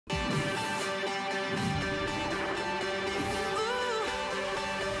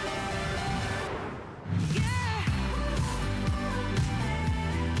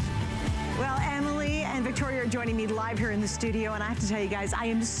Victoria are joining me live here in the studio, and I have to tell you guys, I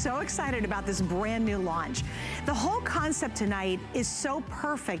am so excited about this brand new launch. The whole concept tonight is so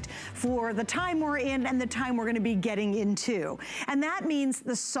perfect for the time we're in and the time we're gonna be getting into. And that means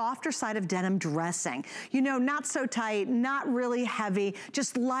the softer side of denim dressing. You know, not so tight, not really heavy,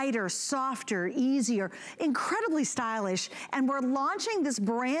 just lighter, softer, easier, incredibly stylish. And we're launching this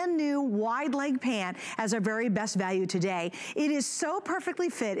brand new wide leg pant as our very best value today. It is so perfectly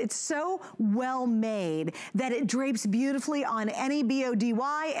fit, it's so well made that it drapes beautifully on any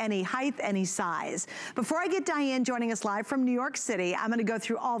BODY, any height, any size. Before I get Diane joining us live from New York City, I'm gonna go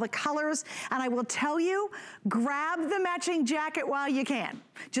through all the colors, and I will tell you, grab the matching jacket while you can.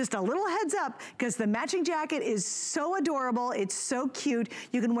 Just a little heads up, because the matching jacket is so adorable, it's so cute.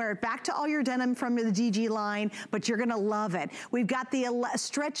 You can wear it back to all your denim from the DG line, but you're gonna love it. We've got the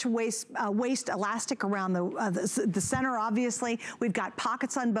stretch waist elastic around the center, obviously. We've got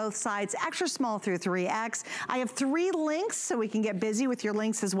pockets on both sides, extra small through 3X. I have 3 lengths, so we can get busy with your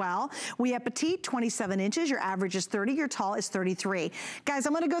lengths as well. We have petite, 27 inches. Your average is 30, your tall is 33. Guys,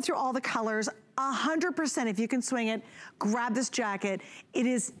 I'm gonna go through all the colors. 100%, if you can swing it, grab this jacket. It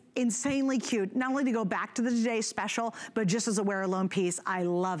is insanely cute, not only to go back to the Today Special, but just as a wear alone piece. I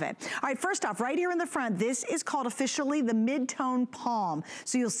love it. All right, first off, right here in the front, this is called officially the mid-tone palm.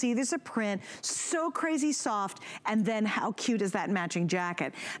 So you'll see there's a print, so crazy soft, and then how cute is that matching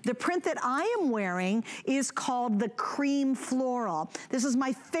jacket? The print that I am wearing is called the cream floral. This is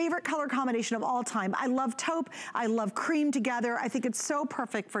my favorite color combination of all time. I love taupe, I love cream together. I think it's so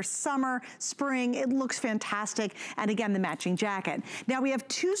perfect for summer, spring. It looks fantastic. And again, the matching jacket. Now we have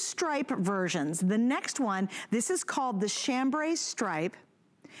 2 stripe versions. The next one, this is called the chambray stripe.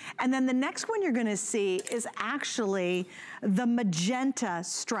 And then the next one you're gonna see is actually the magenta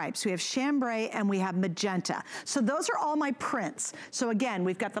stripes. We have chambray and we have magenta. So those are all my prints. So again,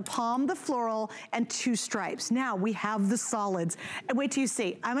 we've got the palm, the floral, and 2 stripes. Now we have the solids. And wait till you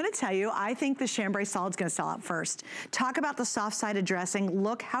see. I'm gonna tell you, I think the chambray solid's gonna sell out first. Talk about the soft-sided dressing.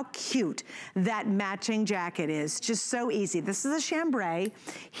 Look how cute that matching jacket is. Just so easy. This is a chambray.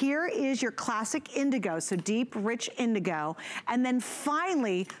 Here is your classic indigo, so deep, rich indigo. And then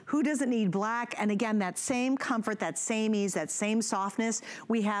finally, who doesn't need black? And again, that same comfort, that same ease, that same softness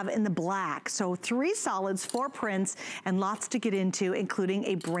we have in the black. So 3 solids, 4 prints, and lots to get into, including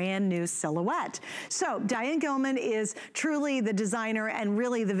a brand new silhouette. So Diane Gilman is truly the designer and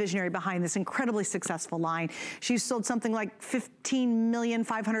really the visionary behind this incredibly successful line. She's sold something like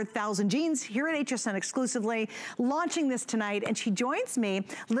 15,500,000 jeans here at HSN exclusively, launching this tonight, and she joins me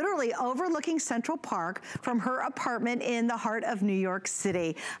literally overlooking Central Park from her apartment in the heart of New York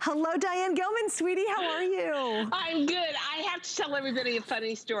City. Hello, Diane Gilman, sweetie, how are you? I'm good. I have to tell everybody a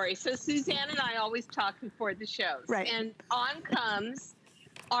funny story. So Suzanne and I always talk before the shows. Right. And on comes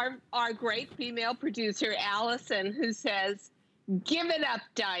our great female producer, Allison, who says, "Give it up,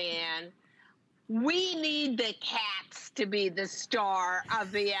 Diane. We need the cats to be the star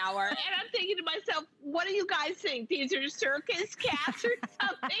of the hour." And I'm thinking to myself, what do you guys think? These are circus cats or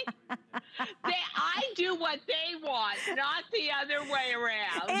something? I do what they want, not the other way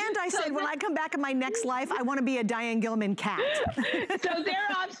around. And I said, when I come back in my next life, I want to be a Diane Gilman cat. So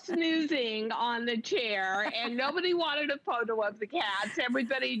they're off snoozing on the chair, and nobody wanted a photo of the cats.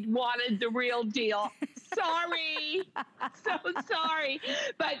 Everybody wanted the real deal. Sorry. So sorry.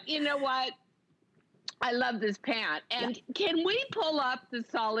 But you know what? I love this pant. And can we pull up the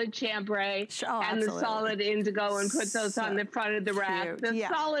solid chambray and the solid indigo and put those on the front of the rack? The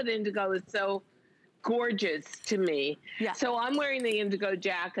solid indigo is so gorgeous to me. Yeah. So I'm wearing the indigo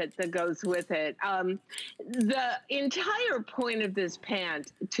jacket that goes with it. The entire point of this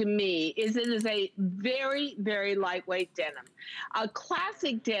pant, to me, is it is a very, very lightweight denim. A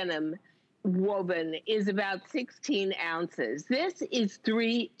classic denim woven is about 16 ounces. This is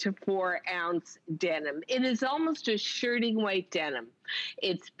 3 to 4 ounce denim. It is almost a shirting weight denim.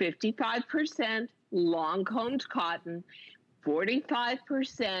 It's 55% long combed cotton,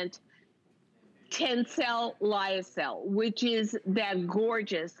 45% tencel lyocell, which is that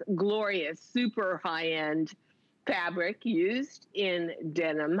gorgeous, glorious, super high-end fabric used in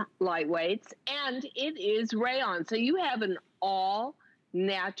denim lightweights, and it is rayon. So you have an all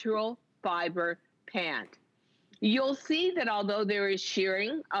natural fiber pant. You'll see that although there is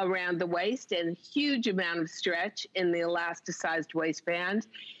shearing around the waist and a huge amount of stretch in the elasticized waistband,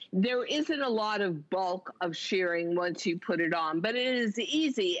 there isn't a lot of bulk of shearing once you put it on, but it is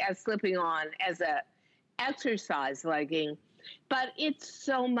easy as slipping on as a exercise legging, but it's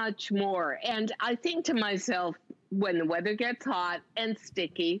so much more. And I think to myself, when the weather gets hot and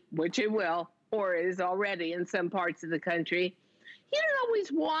sticky, which it will, or is already in some parts of the country, you don't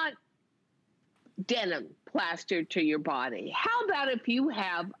always want denim plastered to your body. How about if you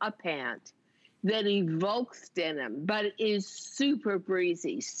have a pant that evokes denim, but is super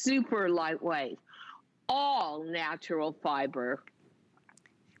breezy, super lightweight, all natural fiber,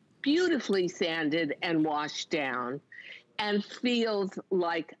 beautifully sanded and washed down, and feels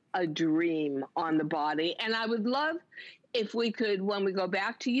like a dream on the body. And I would love if we could, when we go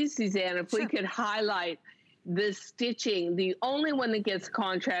back to you, Suzanne, if we could highlight the stitching. The only one that gets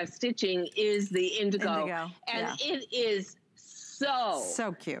contrast stitching is the indigo. And it is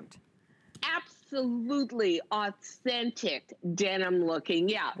so cute. Absolutely authentic denim looking.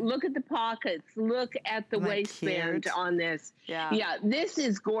 Yeah, look at the pockets. Look at the waistband on this. Yeah, this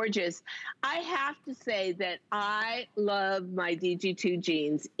is gorgeous. I have to say that I love my DG2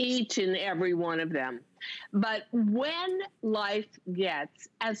 jeans, each and every one of them. But when life gets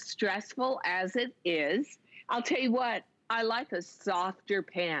as stressful as it is, I'll tell you what, I like a softer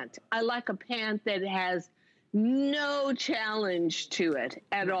pant. I like a pant that has no challenge to it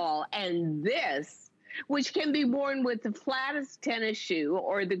at all. And this, which can be worn with the flattest tennis shoe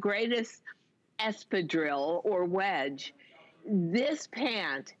or the greatest espadrille or wedge, this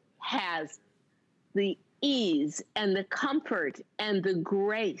pant has the ease and the comfort and the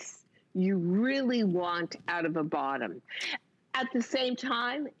grace you really want out of a bottom. At the same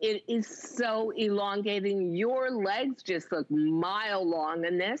time, it is so elongating. Your legs just look mile long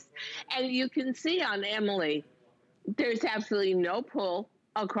in this. And you can see on Emily, there's absolutely no pull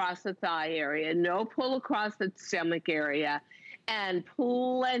across the thigh area, no pull across the stomach area, and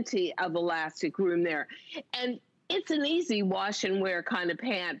plenty of elastic room there. And it's an easy wash and wear kind of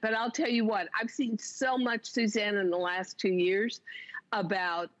pant. But I'll tell you what, I've seen so much, Suzanne, in the last 2 years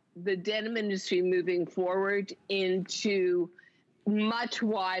about the denim industry moving forward into much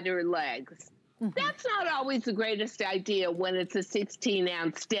wider legs. That's not always the greatest idea when it's a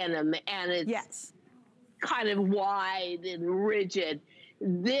 16-ounce denim and it's kind of wide and rigid.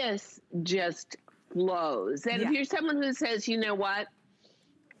 This just flows. And if you're someone who says, you know what,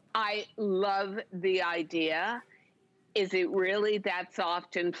 I love the idea, is it really that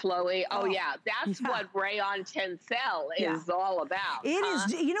soft and flowy? Oh yeah, that's what rayon tencel is all about. It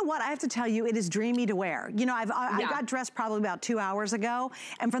is, you know what, I have to tell you, it is dreamy to wear. You know, I got dressed probably about 2 hours ago,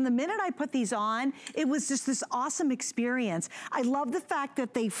 and from the minute I put these on, it was just this awesome experience. I love the fact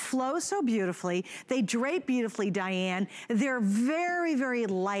that they flow so beautifully, they drape beautifully, Diane. They're very, very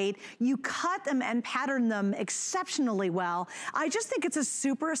light. You cut them and pattern them exceptionally well. I just think it's a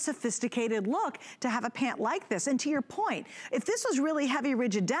super sophisticated look to have a pant like this. And to your point, if this was really heavy,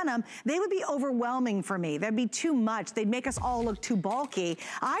 rigid denim, they would be overwhelming for me. That'd be too much. They'd make us all look too bulky.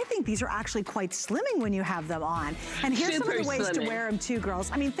 I think these are actually quite slimming when you have them on. And here's some of the ways to wear them too, girls.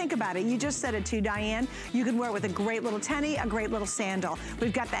 I mean, think about it. You just said it too, Diane. You can wear it with a great little tenny, a great little sandal.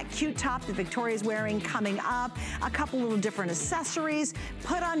 We've got that cute top that Victoria's wearing coming up, a couple little different accessories.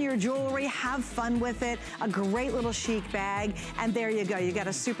 Put on your jewelry, have fun with it, a great little chic bag, and there you go. You got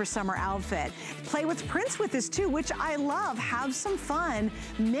a super summer outfit. Play with prints with this too, which I love. Have some fun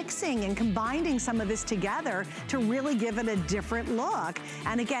mixing and combining some of this together to really give it a different look.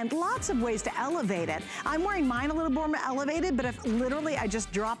 And again, lots of ways to elevate it. I'm wearing mine a little more elevated, but if literally I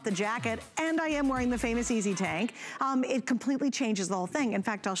just drop the jacket and I am wearing the famous Easy Tank, it completely changes the whole thing. In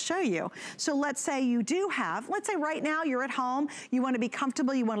fact, I'll show you. So let's say you do have, let's say right now you're at home, you want to be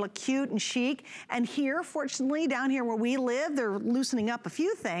comfortable, you want to look cute and chic, and here, fortunately, down here where we live, they're loosening up a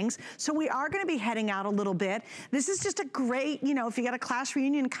few things, so we are going to be heading out a little bit. This is just a great, you know, if you got a class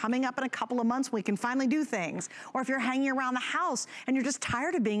reunion coming up in a couple of months, we can finally do things. Or if you're hanging around the house and you're just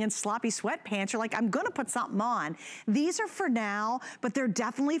tired of being in sloppy sweatpants, you're like, I'm gonna put something on. These are for now, but they're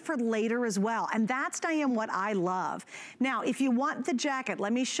definitely for later as well. And that's, Diane, what I love. Now, if you want the jacket,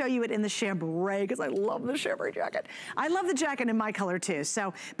 let me show you it in the chambray, because I love the chambray jacket. I love the jacket in my color too.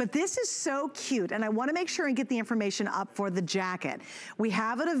 So, but this is so cute, and I wanna make sure and get the information up for the jacket. We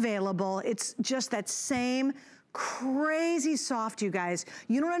have it available. It's just that same crazy soft, you guys.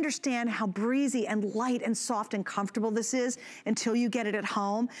 You don't understand how breezy and light and soft and comfortable this is until you get it at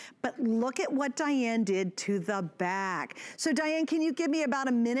home. But look at what Diane did to the back. So Diane, can you give me about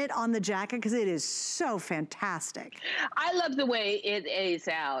a minute on the jacket? Because it is so fantastic. I love the way it A's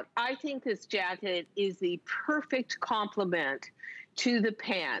out. I think this jacket is the perfect complement to the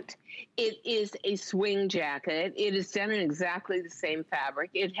pant. It is a swing jacket. It is done in exactly the same fabric.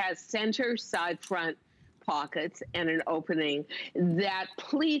 It has center, side, front pockets and an opening. That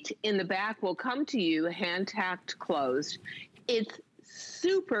pleat in the back will come to you hand tacked closed. It's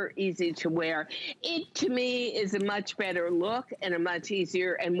super easy to wear. It, to me, is a much better look and a much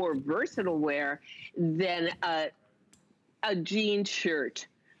easier and more versatile wear than a jean shirt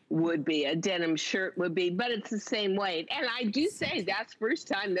would be, a denim shirt would be, but it's the same weight. And I do say that's the first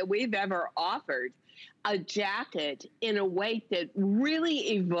time that we've ever offered a jacket in a weight that really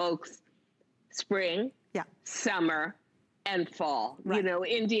evokes spring, summer, and fall. Right. You know,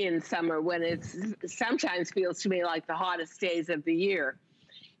 Indian summer, when it's sometimes feels to me like the hottest days of the year.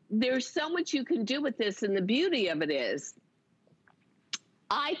 There's so much you can do with this, and the beauty of it is,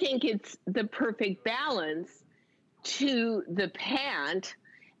 I think it's the perfect balance to the pant.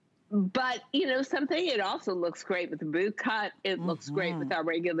 But, you know, something, it also looks great with the boot cut. It looks great with our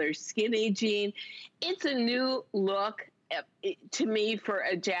regular skinny jean. It's a new look to me for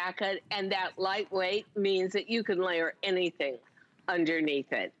a jacket, and that lightweight means that you can layer anything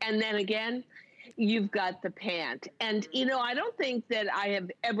underneath it. And then again, you've got the pant. And, you know, I don't think that I have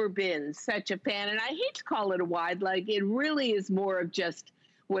ever been such a fan, and I hate to call it a wide leg. It really is more of just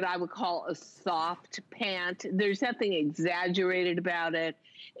what I would call a soft pant. There's nothing exaggerated about it.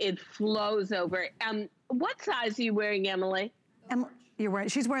 It flows over. What size are you wearing, Emily?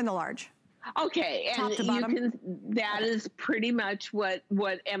 She's wearing the large. Okay, and that is pretty much what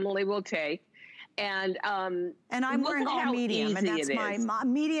Emily will take. And I'm wearing all medium, and that's my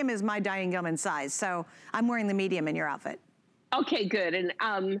medium is my Diane Gilman size. So I'm wearing the medium in your outfit. Okay, good.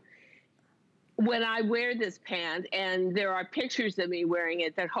 And when I wear this pant, and there are pictures of me wearing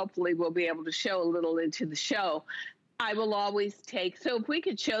it that hopefully we'll be able to show a little into the show, I will always take, so if we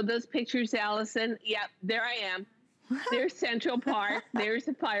could show those pictures, Allison, yep, there I am. There's Central Park, there's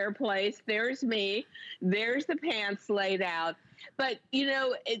the fireplace, there's me, there's the pants laid out. But, you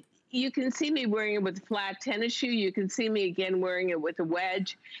know, you can see me wearing it with a flat tennis shoe. You can see me again wearing it with a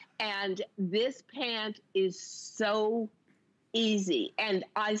wedge. And this pant is so easy. And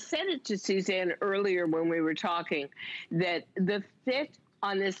I said it to Suzanne earlier when we were talking, that the fit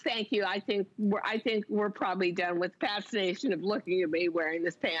on this, thank you. I think we're probably done with the fascination of looking at me wearing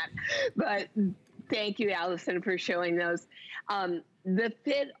this pant. But thank you, Allison, for showing those. The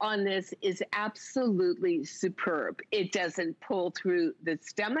fit on this is absolutely superb. It doesn't pull through the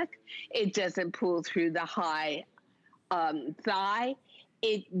stomach. It doesn't pull through the high thigh.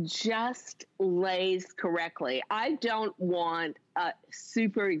 It just lays correctly. I don't want a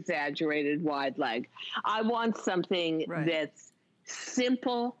super exaggerated wide leg. I want something that's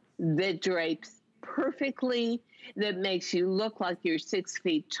simple, that drapes perfectly, that makes you look like you're 6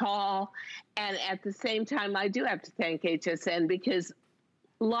 feet tall. And at the same time, I do have to thank HSN, because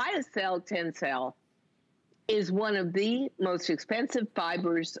lyocell tencel is one of the most expensive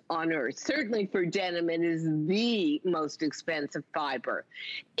fibers on earth. Certainly for denim, it is the most expensive fiber.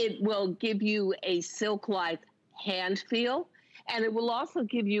 It will give you a silk-like hand feel, and it will also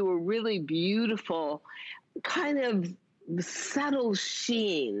give you a really beautiful kind of subtle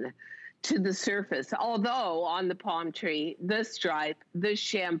sheen to the surface. Although on the palm tree, the stripe, the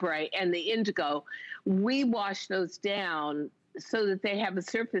chambray, and the indigo, we wash those down so that they have a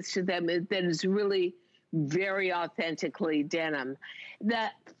surface to them that is really very authentically denim. The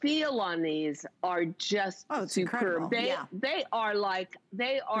feel on these are just superb. They are like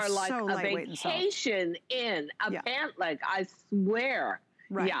so a vacation in a pant leg, I swear.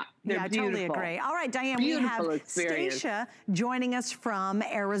 Right. Yeah, I totally agree. All right, Diane, beautiful we have Stacia joining us from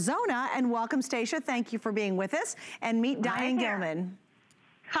Arizona. And welcome, Stacia. Thank you for being with us. And meet Diane Gilman.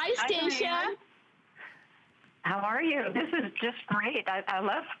 Hi, Stacia. How are you? This is just great. I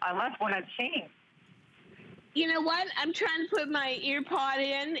love what I'm seeing. You know what? I'm trying to put my ear pod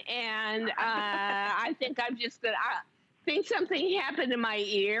in, and I think I'm just going to... think something happened in my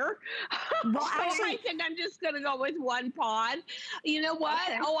ear. Well, actually, I think I'm just going to go with one pod. You know what?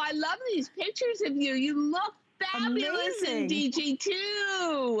 Okay. Oh, I love these pictures of you. You look fabulous in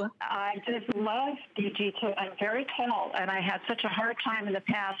DG2. I just love DG2. I'm very tall, and I had such a hard time in the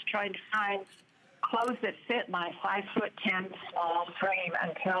past trying to find clothes that fit my 5'10" small frame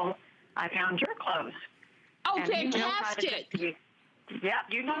until I found your clothes. Oh, and fantastic.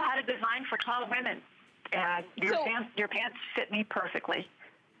 You know how to design for tall women. Your pants fit me perfectly.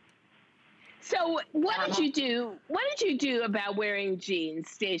 So what did you do? What did you do about wearing jeans,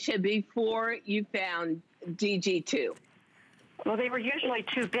 Stacia, before you found DG2? Well, they were usually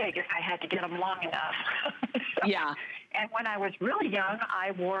too big if I had to get them long enough. Yeah. And when I was really young,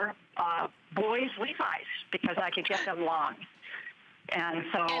 I wore boys' Levi's because I could get them long. And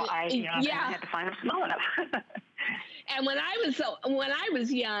so I had to find them small enough. And when I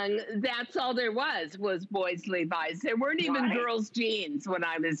was young, that's all there was boys' Levi's. There weren't even girls' jeans when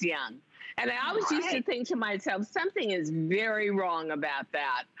I was young. And I always used to think to myself, something is very wrong about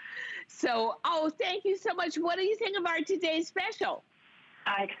that. So, thank you so much. What do you think of our today's special?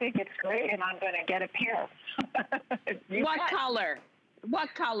 I think it's great, and I'm going to get a pair. What color?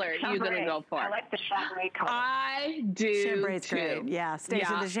 What color are you going to go for? I like the chambray color. I do Chambray's too. great. Yeah,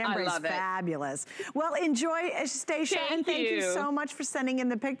 Stacia, the chambray's fabulous. Well, enjoy, Stacia, and thank you so much for sending in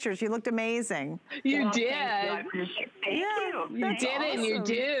the pictures. You looked amazing. You did. I appreciate it. Thank you. You did, and you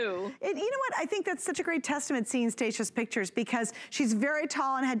do. And you know what? I think that's such a great testament seeing Stacia's pictures, because she's very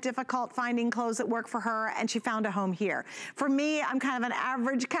tall and had difficult finding clothes that work for her, and she found a home here. For me, I'm kind of an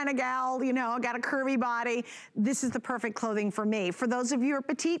average kind of gal, you know, got a curvy body. This is the perfect clothing for me. For those of you who are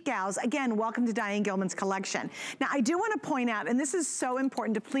petite gals, again, welcome to Diane Gilman's collection. Now, I do want to point out, and this is so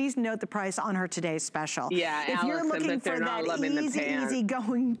important, to please note the price on her today's special. Yeah, if you're looking for that easy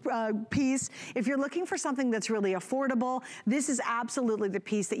going piece, if you're looking for something that's really affordable, this is absolutely the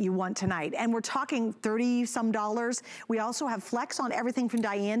piece that you want tonight. And we're talking 30 some dollars. We also have flex on everything from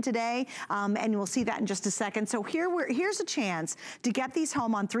Diane today, and we'll see that in just a second. So here's a chance to get these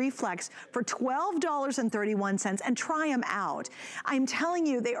home on 3 flex for $12.31 and try them out. I'm telling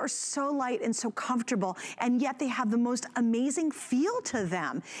you, they are so light and so comfortable, and yet they have the most amazing feel to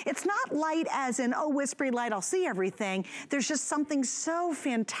them. It's not light as in, oh, whispery light, I'll see everything. There's just something so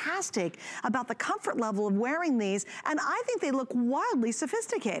fantastic about the comfort level of wearing these, and I think they look wildly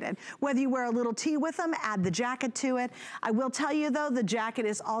sophisticated. Whether you wear a little tee with them, add the jacket to it. I will tell you though, the jacket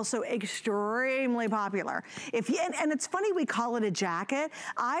is also extremely popular. And it's funny we call it a jacket.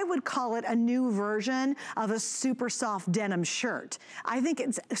 I would call it a new version of a super soft denim shirt. I think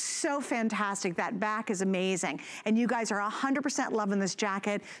it's so fantastic. That back is amazing. And you guys are 100% loving this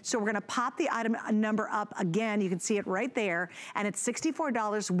jacket. So we're gonna pop the item number up again. You can see it right there. And it's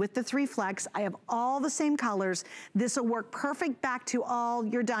 $64 with the 3 flex. I have all the same colors. This will work perfect back to all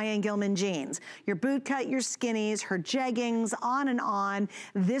your Diane Gilman jeans. Your boot cut, your skinnies, her jeggings, on and on.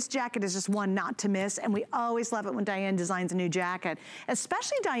 This jacket is just one not to miss. And we always love it when Diane designs a new jacket.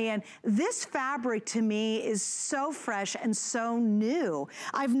 Especially Diane, this fabric to me is so fresh and so new.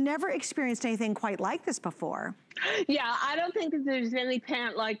 I've never experienced anything quite like this before. Yeah, I don't think that there's any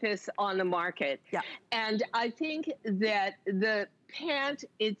pant like this on the market. Yeah. And I think that the pant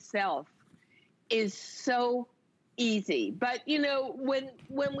itself is so easy. But you know, when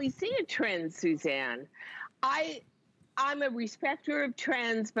we see a trend, Suzanne, I'm a respecter of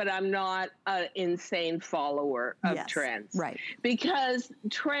trends, but I'm not an insane follower of trends. Right. Because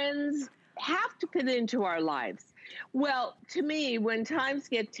trends have to fit into our lives. Well, to me, when times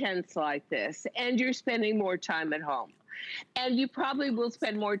get tense like this, and you're spending more time at home, and you probably will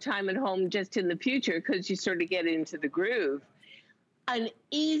spend more time at home just in the future because you sort of get into the groove, an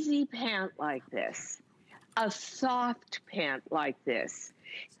easy pant like this, a soft pant like this,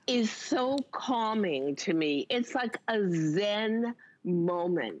 is so calming to me. It's like a Zen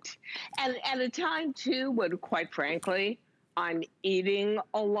moment. And at a time, too, when, quite frankly, I'm eating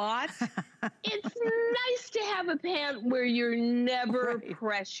a lot, it's nice to have a pant where you're never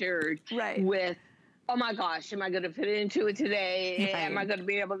pressured with, oh my gosh, am I going to fit into it today? Am I going to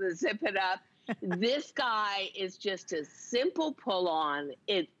be able to zip it up? This guy is just a simple pull-on.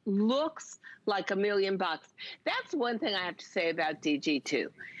 It looks like $1 million. That's one thing I have to say about DG2.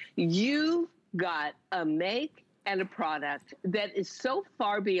 You've got a make and a product that is so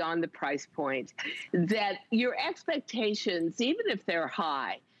far beyond the price point that your expectations, even if they're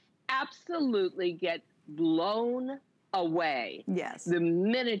high, absolutely get blown away the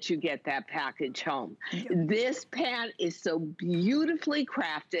minute you get that package home. This pant is so beautifully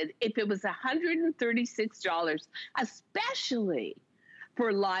crafted. If it was $136, especially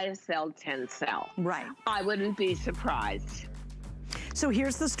for lyocell tencel, I wouldn't be surprised. So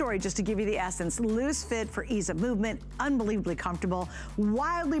here's the story, just to give you the essence. Loose fit for ease of movement, unbelievably comfortable,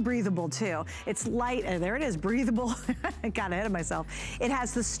 wildly breathable too. It's light, and there it is, breathable. I got ahead of myself. It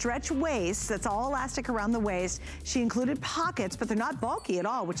has the stretch waist, that's all elastic around the waist. She included pockets, but they're not bulky at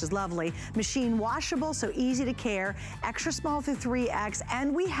all, which is lovely. Machine washable, so easy to care. Extra small through 3X,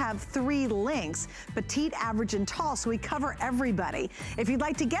 and we have 3 lengths, petite, average, and tall, so we cover everybody. If you'd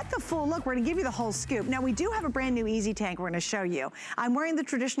like to get the full look, we're gonna give you the whole scoop. Now, we do have a brand new Easy Tank we're gonna show you. I'm wearing the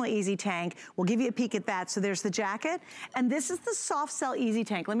traditional Easy Tank. We'll give you a peek at that. So there's the jacket, and this is the soft cell Easy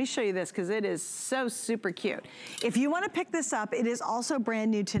Tank. Let me show you this because it is so super cute. If you want to pick this up, it is also brand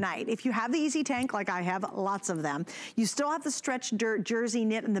new tonight. If you have the Easy Tank, like I have lots of them, you still have the stretch jersey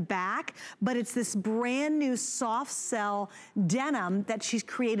knit in the back, but it's this brand new soft cell denim that she's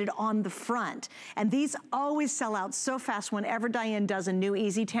created on the front. And these always sell out so fast whenever Diane does a new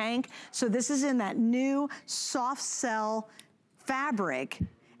Easy Tank. So this is in that new soft cell fabric,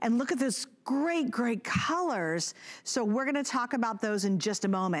 and look at this great, great colors. So we're gonna talk about those in just a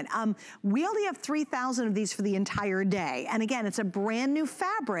moment. We only have 3,000 of these for the entire day. And again, it's a brand new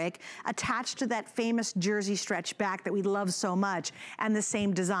fabric attached to that famous jersey stretch back that we love so much, and the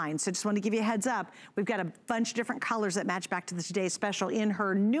same design. So just want to give you a heads up. We've got a bunch of different colors that match back to the Today's Special in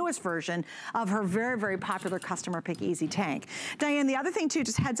her newest version of her very, very popular customer pick easy tank. Diane, the other thing too,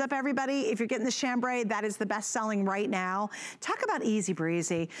 just heads up everybody, if you're getting the chambray, that is the best selling right now. Talk about easy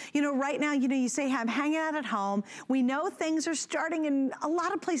breezy. You know, right now, you know, you say I'm hanging out at home. We know things are starting in a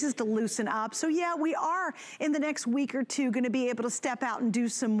lot of places to loosen up. So yeah, we are in the next week or two gonna be able to step out and do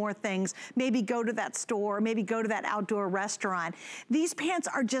some more things. Maybe go to that store, maybe go to that outdoor restaurant. These pants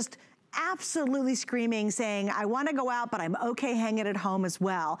are just absolutely screaming, saying, I wanna go out, but I'm okay hanging at home as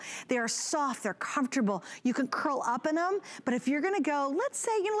well. They are soft, they're comfortable. You can curl up in them, but if you're gonna go, let's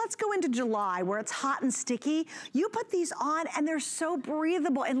say, you know, let's go into July where it's hot and sticky, you put these on and they're so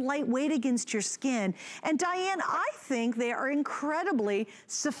breathable and lightweight against your skin. And Diane, I think they are incredibly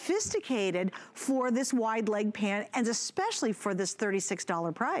sophisticated for this wide leg pant, and especially for this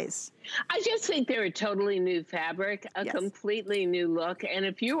 $36 price. I just think they're a totally new fabric, a Yes. completely new look. And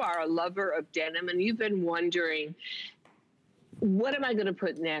if you are a lover of denim and you've been wondering, what am I going to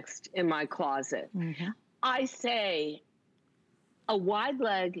put next in my closet? Mm-hmm. I say a wide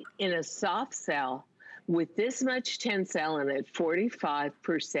leg in a soft cell with this much tencel in it,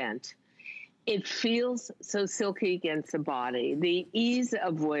 45%. It feels so silky against the body. The ease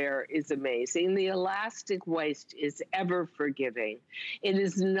of wear is amazing. The elastic waist is ever forgiving. It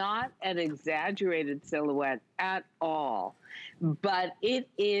is not an exaggerated silhouette at all, but it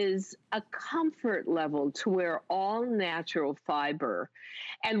is a comfort level to wear all natural fiber.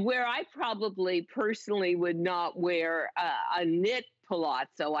 And where I probably personally would not wear a knit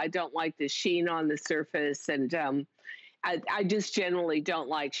palazzo, I don't like the sheen on the surface, and I just generally don't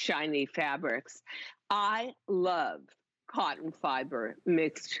like shiny fabrics. I love cotton fiber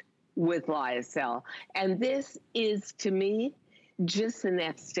mixed with lyocell. And this is, to me, just the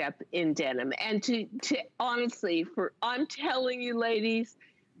next step in denim. And to honestly, I'm telling you, ladies,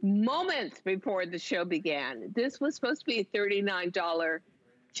 moments before the show began, this was supposed to be a $39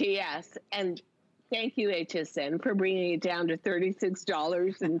 TS. And thank you, HSN, for bringing it down to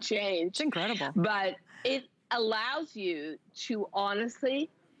 $36 and change. It's incredible. But it allows you to honestly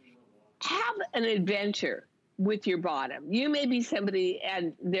have an adventure with your bottom. You may be somebody,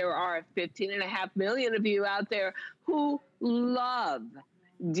 and there are 15.5 million of you out there who love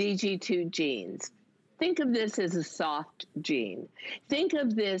DG2 jeans. Think of this as a soft jean. Think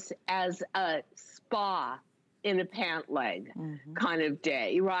of this as a spa in a pant leg kind of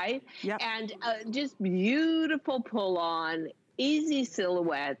day, right? Yep. And just beautiful pull on, easy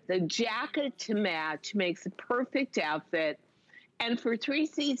silhouette. The jacket to match makes a perfect outfit. And for 3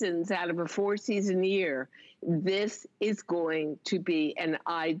 seasons out of a 4-season year, this is going to be an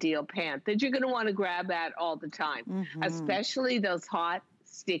ideal pant that you're going to want to grab at all the time, especially those hot,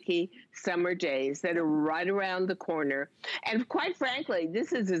 sticky summer days that are right around the corner. And quite frankly,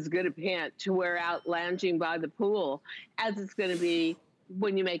 this is as good a pant to wear out lounging by the pool as it's going to be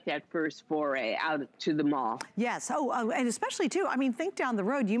when you make that first foray out to the mall. Yes, and especially too, I mean, think down the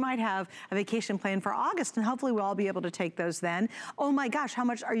road, you might have a vacation plan for August, and hopefully we'll all be able to take those then. Oh my gosh, how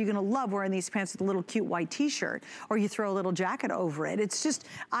much are you gonna love wearing these pants with a little cute white t-shirt, or you throw a little jacket over it. It's just,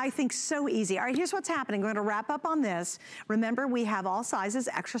 I think, so easy. All right, here's what's happening. We're gonna wrap up on this. Remember, we have all sizes,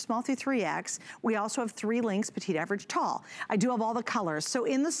 extra small through 3X. We also have 3 lengths, petite, average, tall. I do have all the colors. So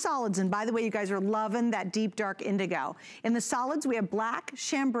in the solids, and by the way, you guys are loving that deep dark indigo. In the solids, we have black,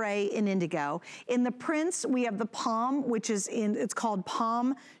 chambray in indigo. In the prints, we have the palm, which is it's called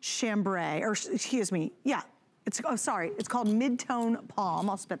palm chambray, or excuse me, yeah. It's called mid-tone palm.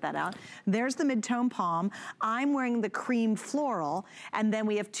 I'll spit that out. There's the mid-tone palm. I'm wearing the cream floral, and then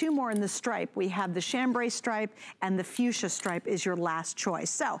we have 2 more in the stripe. We have the chambray stripe, and the fuchsia stripe is your last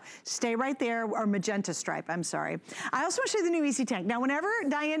choice. So stay right there, or magenta stripe, I'm sorry. I also want to show you the new Easy Tank. Now, whenever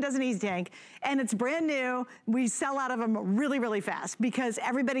Diane does an Easy Tank, and it's brand new, we sell out of them really, really fast, because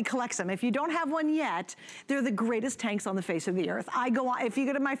everybody collects them. If you don't have one yet, they're the greatest tanks on the face of the earth. If you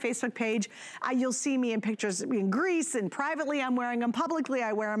go to my Facebook page, you'll see me in pictures in Greece, and privately I'm wearing them, publicly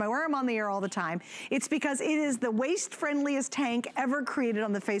I wear them on the air all the time. It's because it is the waist-friendliest tank ever created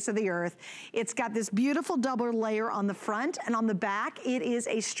on the face of the earth. It's got this beautiful double layer on the front, and on the back it is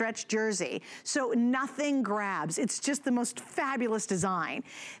a stretch jersey. So nothing grabs. It's just the most fabulous design.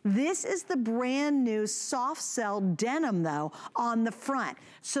 This is the brand new soft cell denim though on the front.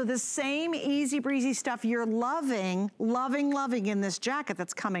 So the same easy breezy stuff you're loving in this jacket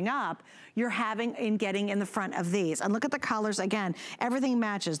that's coming up, you're having and getting in the front front of these. And look at the colors again. Everything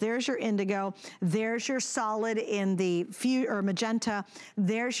matches. There's your indigo. There's your solid in the magenta.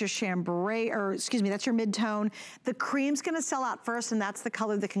 There's your chambray, or excuse me, that's your mid-tone. The cream's gonna sell out first, and that's the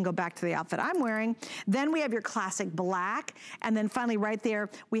color that can go back to the outfit I'm wearing. Then we have your classic black, and then finally right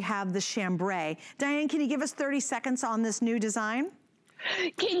there, we have the chambray. Diane, can you give us 30 seconds on this new design?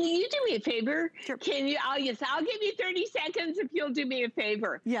 Can you do me a favor? Sure. Can you? Yes, I'll give you 30 seconds if you'll do me a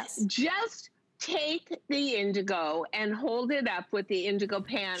favor. Yes. Just take the indigo and hold it up with the indigo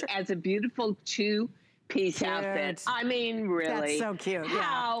pant as a beautiful two-piece outfit. I mean, really. That's so cute.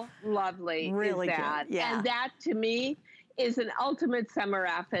 How lovely really is that? Cute. Yeah. And that, to me, is an ultimate summer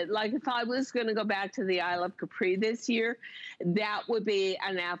outfit. Like if I was going to go back to the Isle of Capri this year, that would be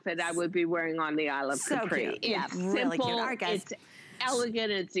an outfit I would be wearing on the Isle of Capri. Cute. It's yeah, simple, really cute. All right, guys. It's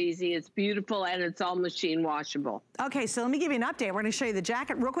elegant, it's easy, it's beautiful, and it's all machine washable. Okay, so let me give you an update. We're gonna show you the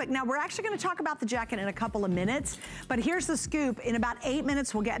jacket real quick. Now, we're actually gonna talk about the jacket in a couple of minutes, but here's the scoop. In about 8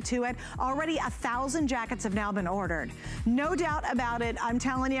 minutes, we'll get to it. Already 1,000 jackets have now been ordered. No doubt about it. I'm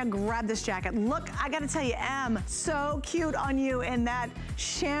telling you, grab this jacket. Look, I gotta tell you, Em, so cute on you in that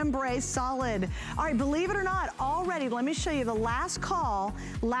chambray solid. All right, believe it or not, already, let me show you the last call,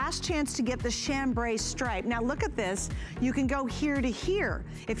 last chance to get the chambray stripe. Now, look at this. You can go here to here.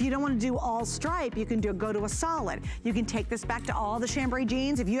 If you don't want to do all stripe, you can go to a solid. You can take this back to all the chambray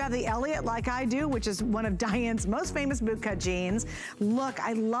jeans. If you have the Elliott like I do, which is one of Diane's most famous bootcut jeans, look,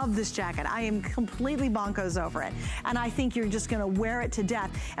 I love this jacket. I am completely bonkos over it. And I think you're just gonna wear it to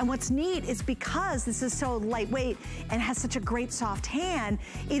death. And what's neat is because this is so lightweight and has such a great soft hand,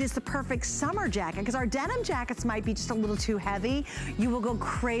 it is the perfect summer jacket, because our denim jackets might be just a little too heavy. You will go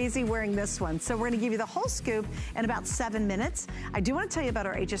crazy wearing this one. So we're gonna give you the whole scoop in about 7 minutes. I do want to tell you about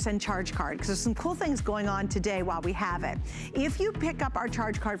our HSN charge card, because there's some cool things going on today while we have it. If you pick up our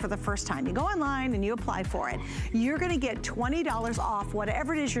charge card for the first time, you go online and you apply for it, you're gonna get $20 off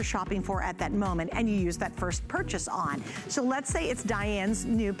whatever it is you're shopping for at that moment, and you use that first purchase on. So let's say it's Diane's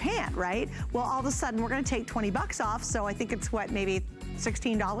new pant, right? Well, all of a sudden we're gonna take 20 bucks off, so I think it's what, maybe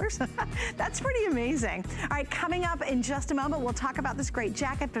 $16? That's pretty amazing. All right, coming up in just a moment, we'll talk about this great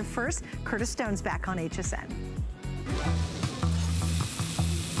jacket, but first, Curtis Stone's back on HSN.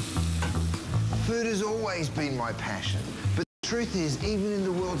 Food has always been my passion, but the truth is, even in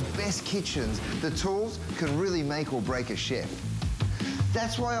the world's best kitchens, the tools can really make or break a chef.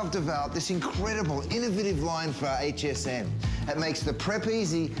 That's why I've developed this incredible, innovative line for HSN. It makes the prep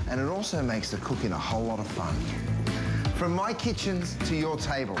easy, and it also makes the cooking a whole lot of fun. From my kitchens to your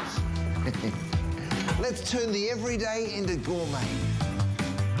tables. Let's turn the everyday into gourmet.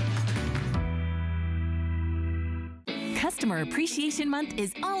 Customer Appreciation Month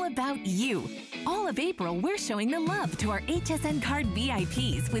is all about you. All of April, we're showing the love to our HSN Card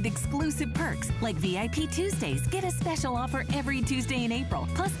VIPs with exclusive perks like VIP Tuesdays. Get a special offer every Tuesday in April,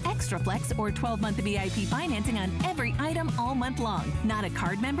 plus Extra Flex or 12-month VIP financing on every item all month long. Not a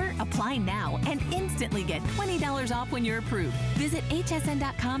card member? Apply now and instantly get $20 off when you're approved. Visit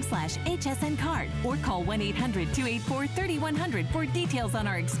hsn.com/HSN Card or call 1-800-284-3100 for details on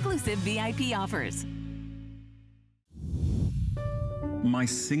our exclusive VIP offers. My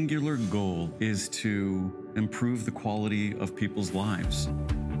singular goal is to improve the quality of people's lives.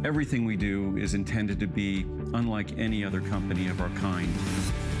 Everything we do is intended to be unlike any other company of our kind.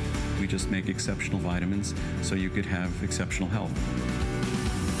 We just make exceptional vitamins so you could have exceptional health.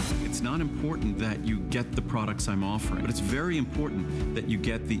 It's not important that you get the products I'm offering, but it's very important that you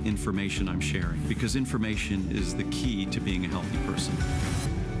get the information I'm sharing, because information is the key to being a healthy person.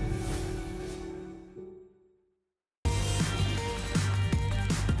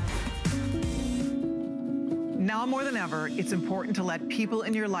 Now more than ever, it's important to let people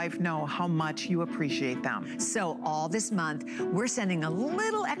in your life know how much you appreciate them. So all this month, we're sending a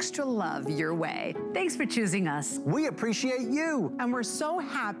little extra love your way. Thanks for choosing us. We appreciate you. And we're so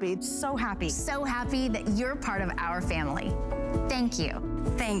happy that you're part of our family. Thank you.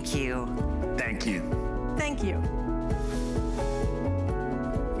 Thank you. Thank you. Thank you.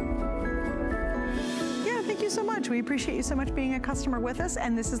 Thank you so much. We appreciate you so much being a customer with us,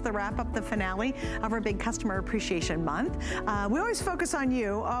 and this is the wrap up, the finale of our big Customer Appreciation Month. We always focus on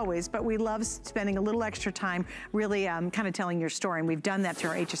you, always, but we love spending a little extra time really kind of telling your story, and we've done that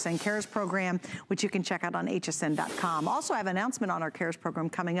through our HSN Cares program, which you can check out on hsn.com. Also, I have an announcement on our Cares program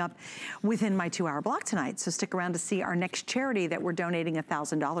coming up within my 2-hour block tonight, so stick around to see our next charity that we're donating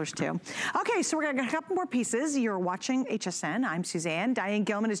 $1,000 to. Okay, so we're gonna get a couple more pieces. You're watching HSN. I'm Suzanne. Diane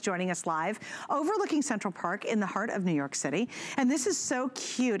Gilman is joining us live, overlooking Central Park in the heart heart of New York City. And this is so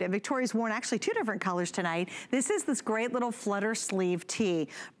cute. And Victoria's worn actually 2 different colors tonight. This is this great little flutter sleeve tee.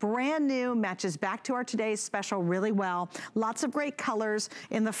 Brand new, matches back to our today's special really well. Lots of great colors.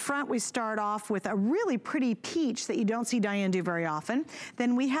 In the front, we start off with a really pretty peach that you don't see Diane do very often.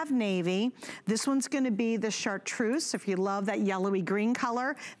 Then we have navy. This one's gonna be the chartreuse, if you love that yellowy green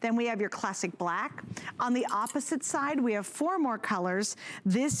color. Then we have your classic black. On the opposite side, we have 4 more colors.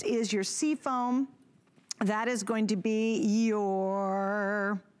 This is your seafoam. That is going to be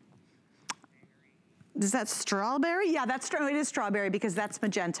your, is that strawberry? Yeah, that's, it is strawberry because that's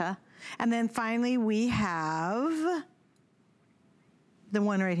magenta. And then finally we have the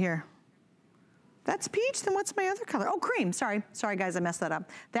one right here. That's peach, then what's my other color? Oh, cream, sorry. Sorry guys, I messed that up.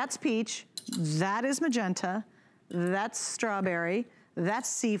 That's peach, that is magenta, that's strawberry, that's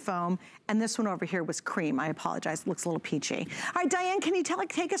seafoam, and this one over here was cream. I apologize, it looks a little peachy. All right, Diane, can you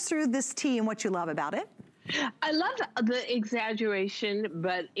take us through this tea and what you love about it? I love the exaggeration,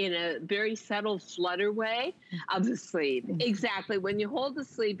 but in a very subtle flutter way of the sleeve. Exactly. When you hold the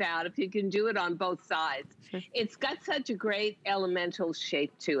sleeve out, if you can do it on both sides, it's got such a great elemental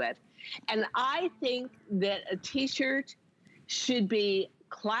shape to it. And I think that a t-shirt should be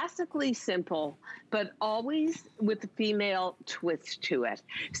classically simple, but always with a female twist to it.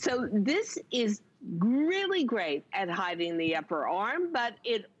 So this is really great at hiding the upper arm, but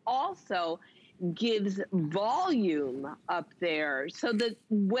it also gives volume up there so that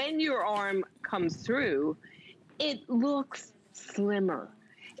when your arm comes through, it looks slimmer.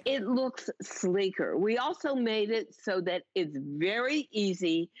 It looks sleeker. We also made it so that it's very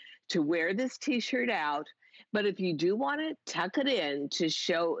easy to wear this t-shirt out, but if you do want to tuck it in to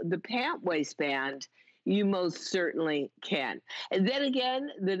show the pant waistband, you most certainly can. And then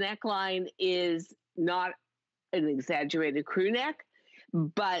again, the neckline is not an exaggerated crew neck,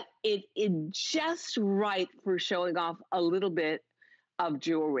 but it is just right for showing off a little bit of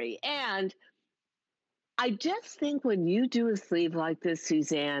jewelry. And I just think when you do a sleeve like this,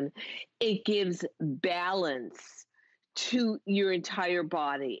 Suzanne, it gives balance to your entire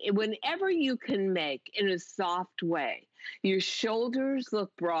body. Whenever you can make, in a soft way, your shoulders look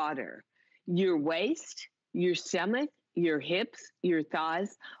broader, your waist, your stomach, your hips, your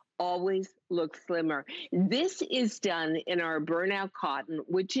thighs, always look slimmer. This is done in our burnout cotton,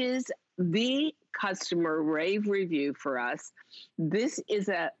 which is the customer rave review for us. This is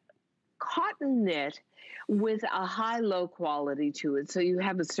a cotton knit with a high-low quality to it, so you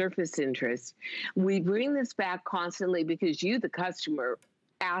have a surface interest. We bring this back constantly because you, the customer,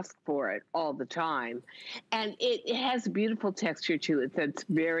 ask for it all the time. And it has a beautiful texture to it that's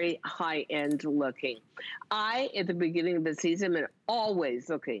very high-end looking. I, at the beginning of the season, am always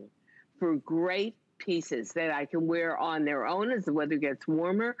looking for great pieces that I can wear on their own as the weather gets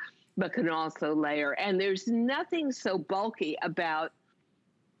warmer, but can also layer. And there's nothing so bulky about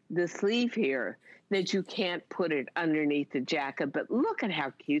the sleeve here that you can't put it underneath the jacket, but look at how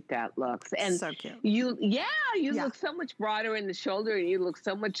cute that looks. And so cute. You look so much broader in the shoulder, and you look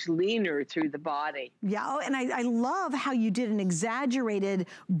so much leaner through the body. Yeah, oh, and I love how you did an exaggerated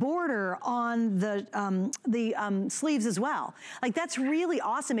border on the sleeves as well. Like, that's really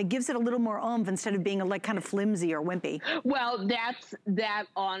awesome. It gives it a little more oomph instead of being like kind of flimsy or wimpy. Well, that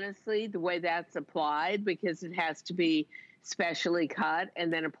honestly, the way that's applied, because it has to be specially cut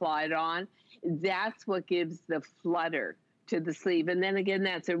and then applied on, that's what gives the flutter to the sleeve. And then again,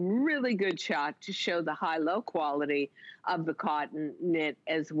 that's a really good shot to show the high-low quality of the cotton knit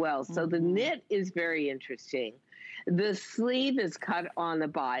as well. So the knit is very interesting. The sleeve is cut on the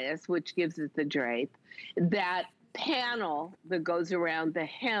bias, which gives it the drape. That panel that goes around the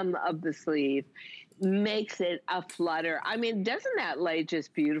hem of the sleeve makes it a flutter. I mean, doesn't that lay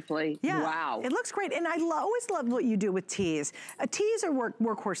just beautifully? Yeah, wow. It looks great. And I always love what you do with tees. Tees are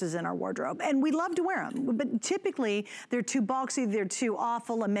workhorses in our wardrobe, and we love to wear them. But typically, they're too bulky, they're too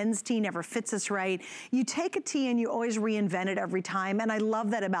awful. A men's tee never fits us right. You take a tee and you always reinvent it every time, and I love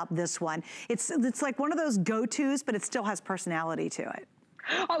that about this one. It's like one of those go-tos, but it still has personality to it.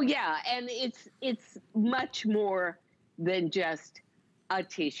 Oh, yeah, and it's much more than just a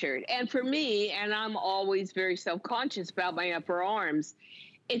t-shirt. And for me, and I'm always very self-conscious about my upper arms,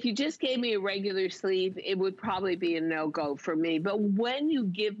 if you just gave me a regular sleeve, it would probably be a no-go for me. But when you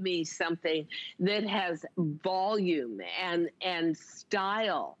give me something that has volume and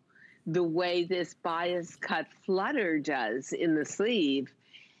style, the way this bias cut flutter does in the sleeve,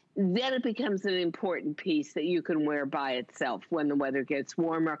 then it becomes an important piece that you can wear by itself when the weather gets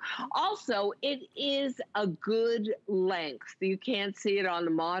warmer. Also, it is a good length. You can't see it on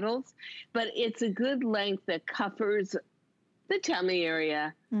the models, but it's a good length that covers the tummy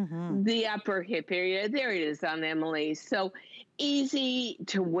area, the upper hip area. There it is on Emily. So easy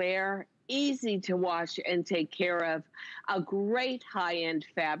to wear, easy to wash and take care of. A great high-end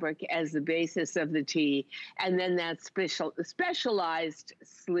fabric as the basis of the tee, and then that specialized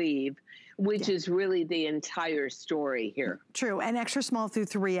sleeve, which is really the entire story here. True, and extra small through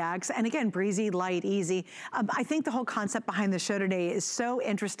 3X. And again, breezy, light, easy. I think the whole concept behind the show today is so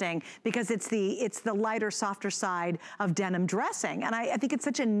interesting because it's the lighter, softer side of denim dressing. And I think it's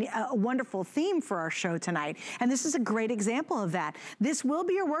such a wonderful theme for our show tonight. And this is a great example of that. This will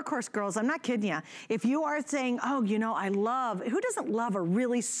be your workhorse, girls. I'm not kidding you. If you are saying, oh, you know, I love, who doesn't love a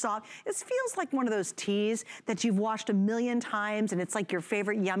really soft, it feels like one of those tees that you've washed a million times and it's like your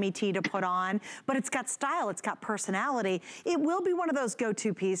favorite yummy tee to put on, but it's got style, it's got personality. It will be one of those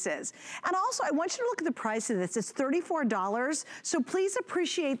go-to pieces. And also, I want you to look at the price of this. It's $34, so please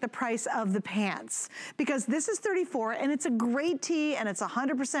appreciate the price of the pants because this is $34 and it's a great tee and it's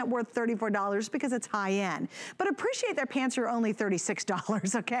 100% worth $34 because it's high-end. But appreciate their pants are only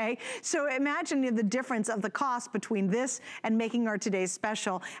 $36, okay? So imagine the difference of the cost between this and making our today's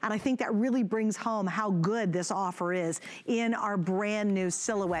special, and I think that really brings home how good this offer is in our brand new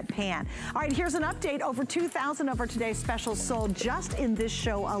silhouette pant. All right, here's an update. Over 2,000 of our today's specials sold just in this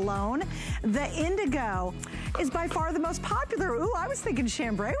show alone. The indigo is by far the most popular. Ooh, I was thinking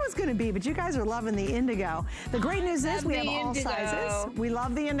chambray was gonna be, but you guys are loving the indigo. The great news is we have all sizes. We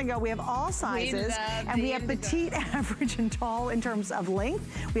love the indigo. We have all sizes, and we have petite, average, and tall in terms of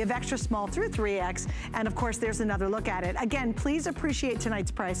length. We have extra small through 3X, and of course, there's another look at it. Again, please appreciate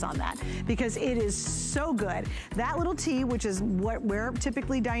tonight's price on that because it is so good. That little tee, which is where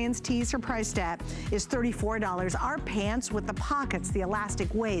typically Diane's tees are priced at, is $34. Our pants with the pockets, the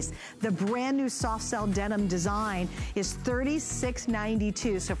elastic waist, the brand new soft cell denim design is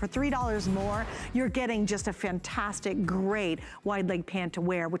 $36.92. So for $3 more, you're getting just a fantastic, great wide leg pant to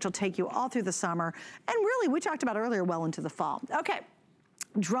wear, which will take you all through the summer. And really, we talked about earlier, well into the fall. Okay,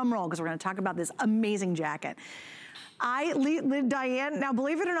 drum roll, because we're gonna talk about this amazing jacket. Diane, now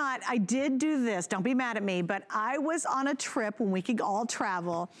believe it or not, I did do this, don't be mad at me, but I was on a trip when we could all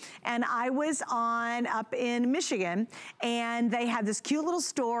travel, and I was up in Michigan, and they had this cute little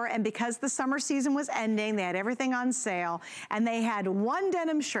store, and because the summer season was ending, they had everything on sale, and they had one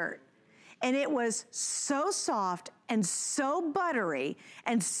denim shirt, and it was so soft and so buttery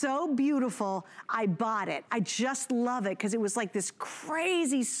and so beautiful, I bought it. I just love it, because it was like this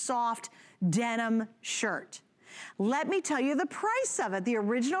crazy soft denim shirt. Let me tell you the price of it. The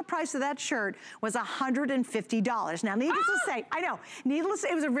original price of that shirt was $150. Now, needless to say, I know,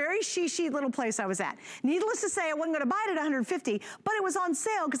 it was a very she little place I was at. Needless to say, I wasn't gonna buy it at $150, but it was on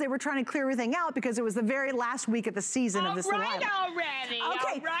sale because they were trying to clear everything out because it was the very last week of the season of this little island. Already.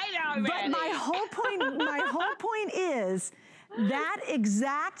 But my whole point is that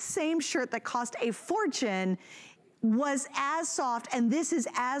exact same shirt that cost a fortune was as soft, and this is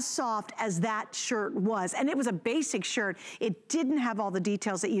as soft as that shirt was. And it was a basic shirt. It didn't have all the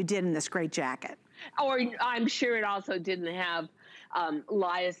details that you did in this great jacket. Or I'm sure it also didn't have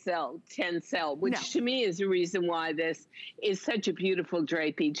lyocell, tencel, which to me is the reason why this is such a beautiful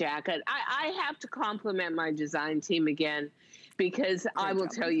drapey jacket. I have to compliment my design team again, because I will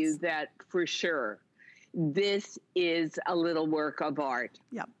tell you that for sure, this is a little work of art.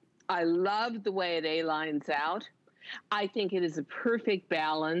 Yep. I love the way it A-lines out. I think it is a perfect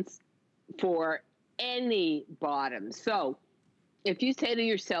balance for any bottom. So if you say to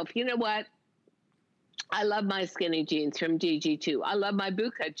yourself, you know what? I love my skinny jeans from DG2. I love my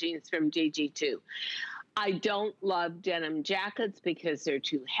bootcut jeans from DG2. I don't love denim jackets because they're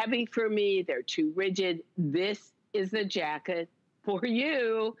too heavy for me. They're too rigid. This is the jacket for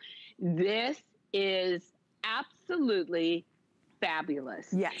you. This is absolutely fabulous.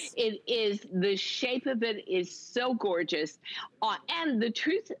 Yes. It is, the shape of it is so gorgeous. And the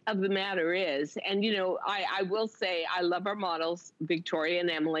truth of the matter is, and you know, I will say I love our models, Victoria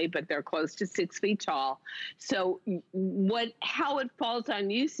and Emily, but they're close to 6 feet tall. So how it falls on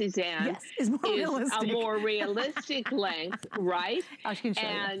you, Suzanne, is a more realistic length, right? I can show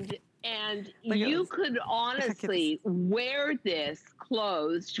you. And you could honestly wear this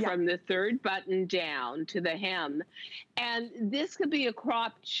closed from the third button down to the hem. And this could be a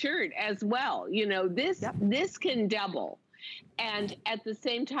cropped shirt as well. You know, this can double. And at the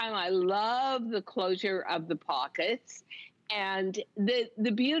same time, I love the closure of the pockets. And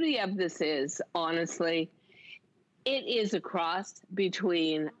the beauty of this is, honestly, it is a cross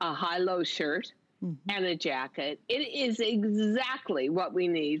between a high-low shirt and a jacket. It is exactly what we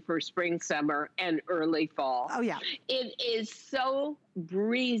need for spring, summer, and early fall. Oh, yeah. It is so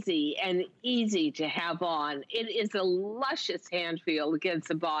breezy and easy to have on. It is a luscious hand feel against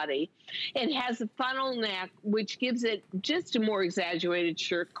the body. It has a funnel neck, which gives it just a more exaggerated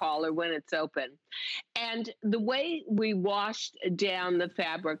shirt collar when it's open. And the way we washed down the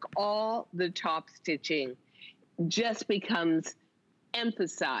fabric, all the top stitching just becomes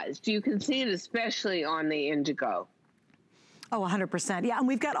emphasized. You can see it especially on the indigo. Oh, 100%. Yeah, and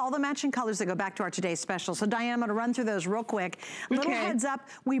we've got all the matching colors that go back to our today's special. So Diane, I'm gonna run through those real quick. Little heads up,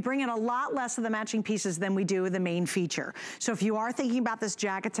 we bring in a lot less of the matching pieces than we do the main feature. So if you are thinking about this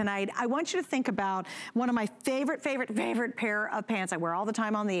jacket tonight, I want you to think about one of my favorite pair of pants I wear all the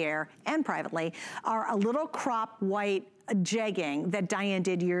time on the air and privately are a little crop white jegging that Diane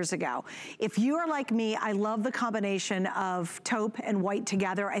did years ago. If you are like me, I love the combination of taupe and white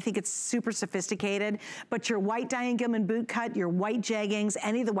together. I think it's super sophisticated, but your white Diane Gilman boot cut, your white jeggings,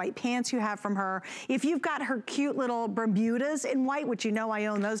 any of the white pants you have from her, if you've got her cute little Bermudas in white, which you know I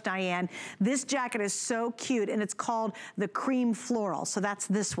own those, Diane, this jacket is so cute, and it's called the cream floral. So that's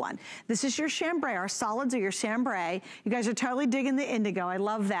this one. This is your chambray. Our solids are your chambray. You guys are totally digging the indigo. I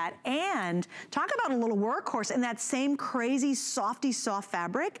love that. And talk about a little workhorse in that same crazy softy soft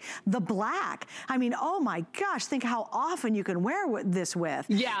fabric, the black. I mean, oh my gosh, think how often you can wear this with.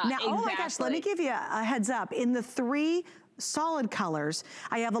 Yeah, now, exactly. Oh my gosh, let me give you a heads up. In the 3 solid colors,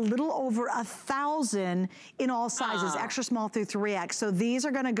 I have a little over 1,000 in all sizes, extra small through 3X. So these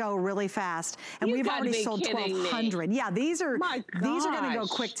are gonna go really fast. And we've already sold 1,200. Yeah, these are gonna go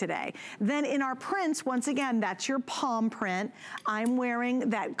quick today. Then in our prints, once again, that's your palm print. I'm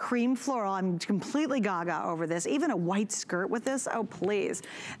wearing that cream floral. I'm completely gaga over this. Even a white skirt with this, oh please.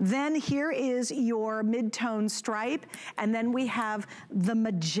 Then here is your mid-tone stripe. And then we have the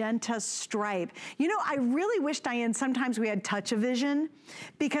magenta stripe. You know, I really wish, Diane, sometimes we had touch-o-vision,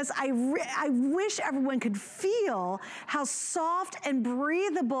 because I wish everyone could feel how soft and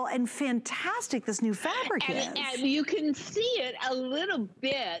breathable and fantastic this new fabric is. And you can see it a little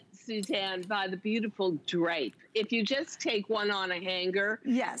bit, Suzanne, by the beautiful drape. If you just take one on a hanger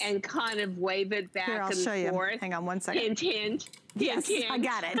and kind of wave it back Here, I'll and show you. forth. Hang on one second. Hint, hint. Yes, hint, hint. I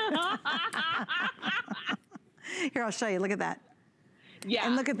got it. Here, I'll show you. Look at that. Yeah,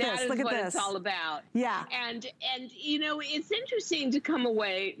 and look at this. Look at what this. It's all about. Yeah. And you know, it's interesting to come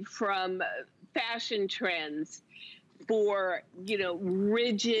away from fashion trends for, you know,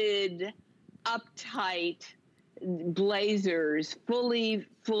 rigid, uptight blazers, fully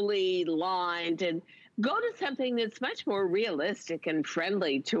lined, and go to something that's much more realistic and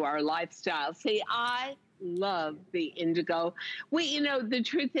friendly to our lifestyle. See, I love the indigo. You know, the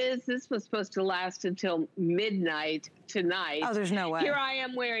truth is, this was supposed to last until midnight tonight. Oh, there's no way. Here I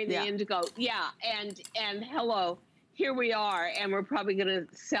am wearing the indigo. Yeah, and hello, here we are, and we're probably going to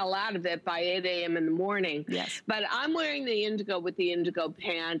sell out of it by 8 a.m. in the morning. Yes. But I'm wearing the indigo with the indigo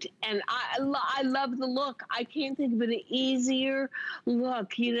pant, and I love the look. I can't think of an easier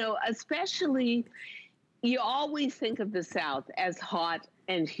look, you know, especially, you always think of the South as hot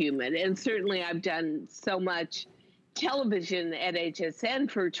and humid. And certainly I've done so much television at HSN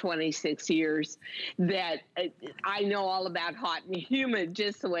for 26 years that I know all about hot and humid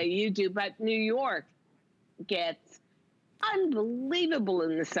just the way you do. But New York gets unbelievable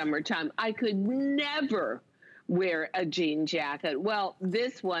in the summertime. I could never wear a jean jacket. Well,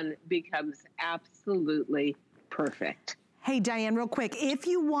 this one becomes absolutely perfect. Hey, Diane, real quick, if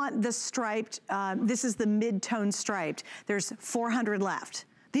you want the striped, this is the mid-tone striped, there's 400 left.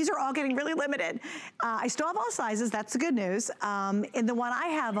 These are all getting really limited. I still have all sizes, that's the good news. In the one I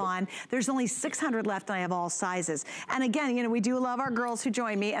have on, there's only 600 left and I have all sizes. And again, you know, we do love our girls who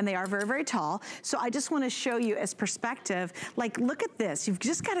join me, and they are very, very tall. So I just wanna show you as perspective, like, look at this. You've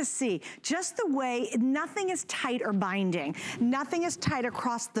just gotta see just the way, nothing is tight or binding. Nothing is tight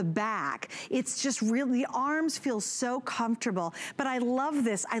across the back. It's just really, the arms feel so comfortable. But I love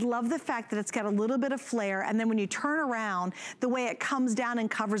this. I love the fact that it's got a little bit of flare, and then when you turn around, the way it comes down and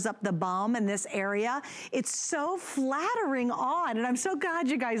covers up the bum in this area. It's so flattering on, and I'm so glad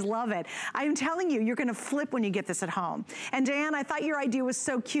you guys love it. I'm telling you, you're gonna flip when you get this at home. And Diane, I thought your idea was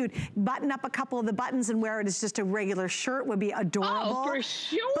so cute. Button up a couple of the buttons and wear it as just a regular shirt would be adorable. Oh, for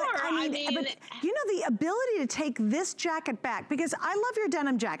sure. But, I mean, but, you know, the ability to take this jacket back, because I love your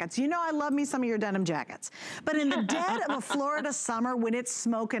denim jackets. You know I love me some of your denim jackets. But in the dead of a Florida summer when it's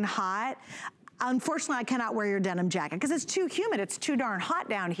smoking hot, unfortunately, I cannot wear your denim jacket because it's too humid. It's too darn hot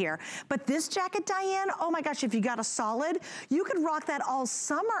down here. But this jacket, Diane, oh my gosh, if you got a solid, you could rock that all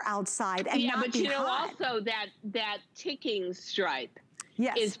summer outside and not be hot. Yeah, but you know, also that ticking stripe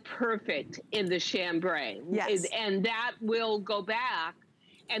is perfect in the chambray. Yes. And that will go back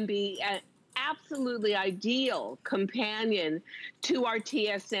and be an absolutely ideal companion to our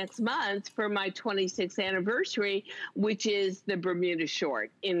TS next month for my 26th anniversary, which is the Bermuda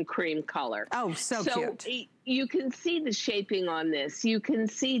short in cream color. Oh, so cute. You can see the shaping on this. You can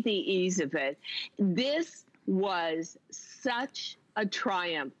see the ease of it. This was such a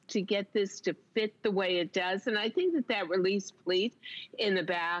triumph to get this to fit the way it does. And I think that that release pleat in the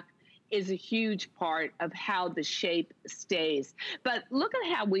back is a huge part of how the shape stays. But look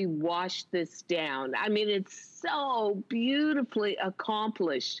at how we washed this down. I mean, it's so beautifully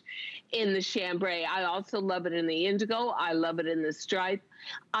accomplished in the chambray. I also love it in the indigo. I love it in the stripe.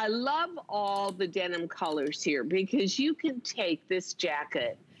 I love all the denim colors here because you can take this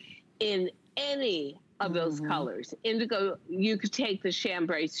jacket in any of those colors. Indigo, you could take the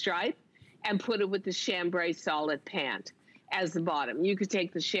chambray stripe and put it with the chambray solid pant as the bottom. You could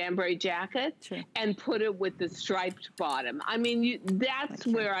take the chambray jacket and put it with the striped bottom. I mean, that's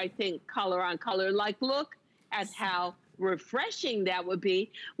where I think color on color, like look at how refreshing that would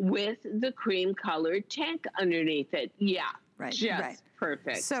be with the cream colored tank underneath it. Yeah, just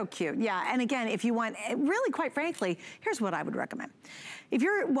perfect. So cute. Yeah, and again, if you want, really quite frankly, here's what I would recommend. If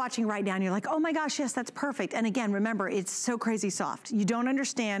you're watching right now and you're like, oh my gosh, yes, that's perfect. And again, remember, it's so crazy soft. You don't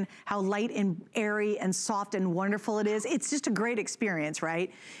understand how light and airy and soft and wonderful it is. It's just a great experience, right?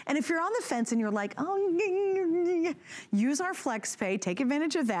 And if you're on the fence and you're like, oh, use our FlexPay, take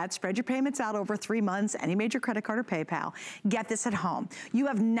advantage of that, spread your payments out over 3 months, any major credit card or PayPal, get this at home. You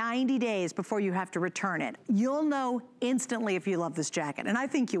have 90 days before you have to return it. You'll know instantly if you love this jacket, and I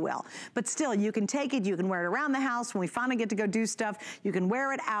think you will. But still, you can take it, you can wear it around the house. When we finally get to go do stuff, you can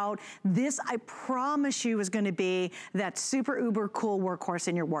wear it out. This, I promise you, is gonna be that super uber cool workhorse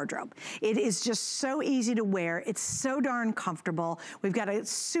in your wardrobe. It is just so easy to wear. It's so darn comfortable. We've got a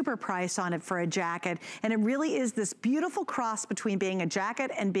super price on it for a jacket, and it really is this beautiful cross between being a jacket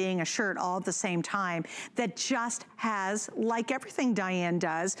and being a shirt all at the same time that just has, like everything Diane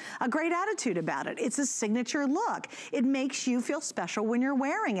does, a great attitude about it. It's a signature look. It makes you feel special when you're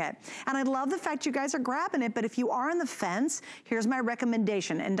wearing it. And I love the fact you guys are grabbing it, but if you are on the fence, here's my recommendation.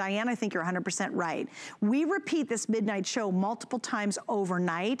 And Diane, I think you're 100% right. We repeat this midnight show multiple times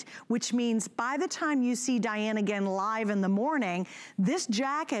overnight, which means by the time you see Diane again live in the morning, this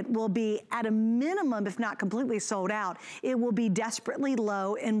jacket will be at a minimum, if not completely sold out. It will be desperately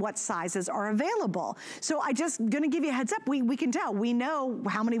low in what sizes are available. So I just gonna give you a heads up. We can tell. We know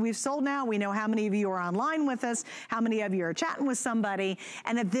how many we've sold now. We know how many of you are online with us, how many of you are chatting with somebody.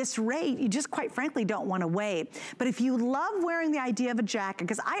 And at this rate, you just quite frankly don't wanna wait. But if you love wearing the idea of a jacket,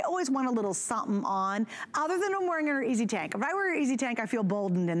 because I always want a little something on, other than I'm wearing an Easy Tank. If I wear an Easy Tank, I feel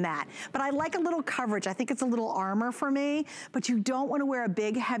boldened in that. But I like a little coverage. I think it's a little armor for me, but you don't wanna wear a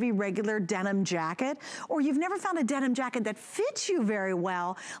big, heavy, regular denim jacket, or you've never found a denim jacket that fits you very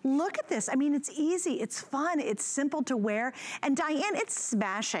well. Look at this. I mean, it's easy, it's fun, it's simple to wear, and Diane, it's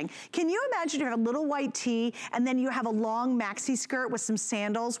smashing. Can you imagine if you have a little white tee, and then you have a long maxi skirt with some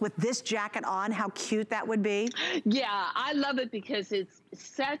sandals with this jacket on, how cute that would be? Yeah, I love it because it's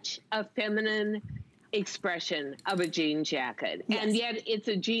such a feminine expression of a jean jacket. Yes. And yet it's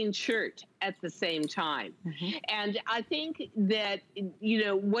a jean shirt at the same time. And I think that, you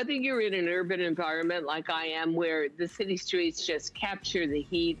know, whether you're in an urban environment like I am, where the city streets just capture the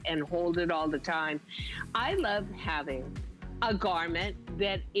heat and hold it all the time, I love having a garment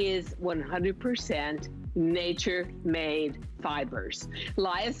that is 100% nature-made fibers.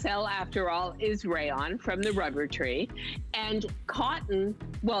 Lyocell, after all, is rayon from the rubber tree. And cotton,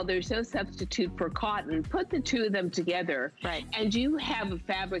 well, there's no substitute for cotton. Put the two of them together, and you have a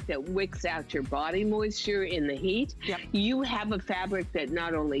fabric that wicks out your body moisture in the heat. You have a fabric that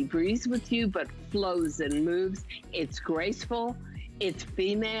not only breathes with you, but flows and moves. It's graceful, it's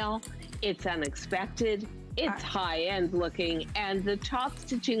female, it's unexpected, it's high-end looking, and the top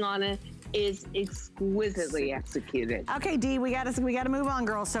stitching on it is exquisitely executed. Okay, Dee, we gotta move on,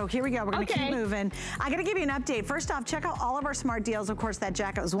 girl. So here we go. We're gonna keep moving. I gotta give you an update. First off, check out all of our smart deals. Of course, that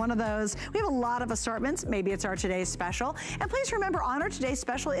jacket was one of those. We have a lot of assortments. Maybe it's our today's special. And please remember, on our today's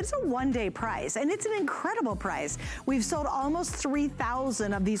special, it's a one-day price, and it's an incredible price. We've sold almost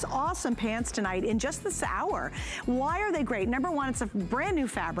 3,000 of these awesome pants tonight in just this hour. Why are they great? Number one, it's a brand new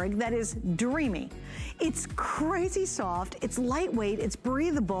fabric that is dreamy. It's crazy soft, it's lightweight, it's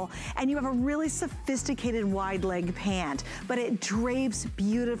breathable, and you have a really sophisticated wide leg pant, but it drapes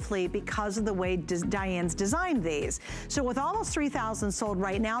beautifully because of the way Diane's designed these. So with almost 3,000 sold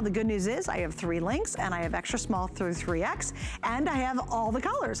right now, the good news is I have 3 lengths, and I have extra small through 3X, and I have all the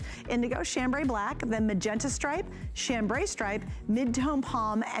colors. Indigo, chambray black, then magenta stripe, chambray stripe, mid-tone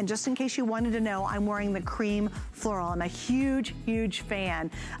palm, and just in case you wanted to know, I'm wearing the cream floral. I'm a huge, huge fan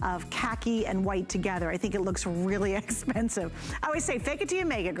of khaki and white together. I think it looks really expensive. I always say, fake it till you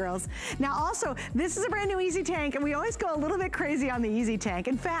make it, girls. Now also, this is a brand new Easy Tank, and we always go a little bit crazy on the Easy Tank.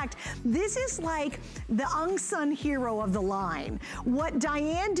 In fact, this is like the unsung hero of the line. What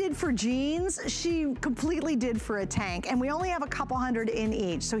Diane did for jeans, she completely did for a tank, and we only have a couple hundred in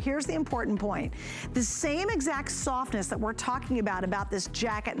each. So here's the important point. The same exact softness that we're talking about this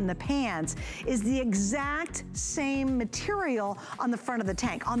jacket and the pants is the exact same material on the front of the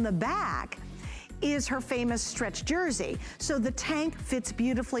tank. On the back is her famous stretch jersey. So the tank fits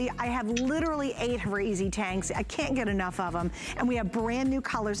beautifully. I have literally 8 of her Easy Tanks. I can't get enough of them. And we have brand new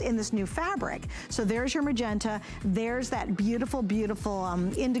colors in this new fabric. So there's your magenta. There's that beautiful, beautiful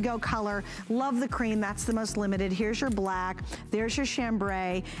indigo color. Love the cream, that's the most limited. Here's your black, there's your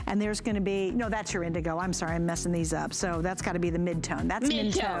chambray, and there's gonna be, no, that's your indigo. I'm sorry, I'm messing these up. So that's gotta be the mid-tone. That's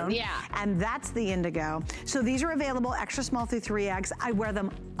mid-tone, yeah. And that's the indigo. So these are available extra small through 3X. I wear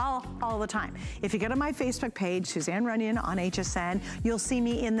them all the time. If you go to my Facebook page, Suzanne Runyon on HSN, you'll see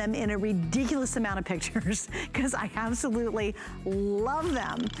me in them in a ridiculous amount of pictures because I absolutely love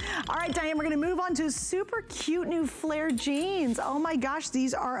them. All right, Diane, we're gonna move on to super cute new flare jeans. Oh my gosh,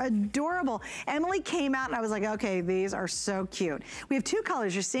 these are adorable. Emily came out and I was like, okay, these are so cute. We have 2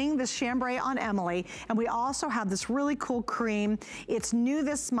 colors. You're seeing this chambray on Emily, and we also have this really cool cream. It's new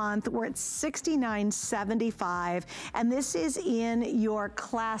this month. We're at $69.75, and this is in your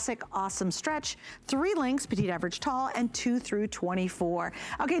classic awesome stretch. 3 lengths, petite, average, tall, and 2 through 24.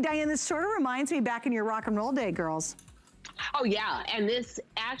 Okay, Diane, this sort of reminds me back in your rock and roll day, girls. Oh yeah, and this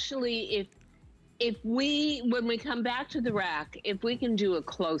actually, when we come back to the rack, if we can do a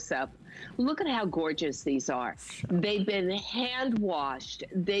close-up, look at how gorgeous these are. They've been hand washed.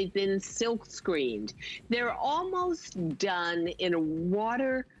 They've been silk screened. They're almost done in a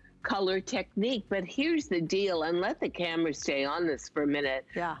watercolor technique, but here's the deal, and let the camera stay on this for a minute.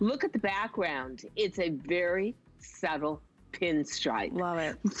 Yeah. Look at the background. It's a very subtle pinstripe. Love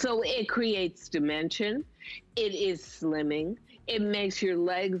it. So it creates dimension. It is slimming. It makes your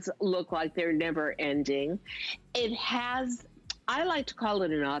legs look like they're never ending. It has, I like to call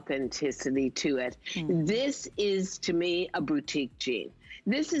it an authenticity to it. This is, to me, a boutique jean.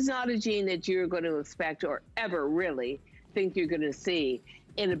 This is not a jean that you're going to expect or ever really think you're going to see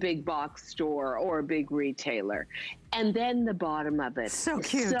in a big box store or a big retailer. And then the bottom of it. So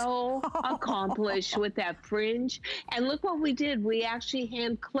cute. So accomplished with that fringe. And look what we did. We actually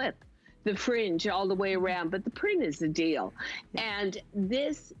hand clip the fringe all the way around, but the print is the deal. And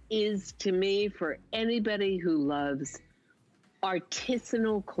this is, to me, for anybody who loves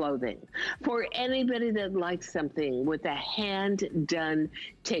artisanal clothing, for anybody that likes something with a hand-done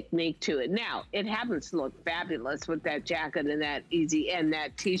technique to it. Now, it happens to look fabulous with that jacket and that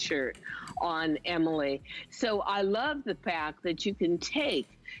that t-shirt on Emily. So I love the fact that you can take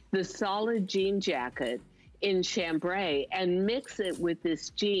the solid jean jacket in chambray and mix it with this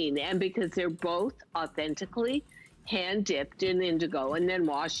jean, and because they're both authentically hand dipped in indigo and then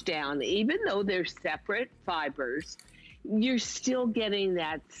washed down, even though they're separate fibers, you're still getting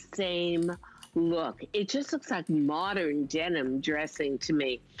that same look. It just looks like modern denim dressing to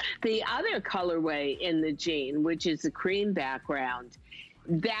me. The other colorway in the jean, which is a cream background,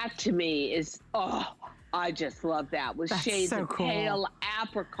 that to me is, oh, I just love that, with shades so of cool. pale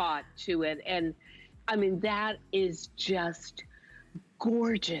apricot to it. And I mean, that is just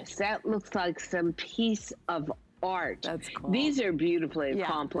gorgeous. That looks like some piece of art. That's cool. These are beautifully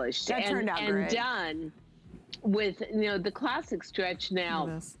accomplished. That turned out great. And done with, you know, the classic stretch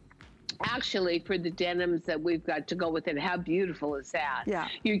now. Actually, for the denims that we've got to go with it, how beautiful is that? Yeah.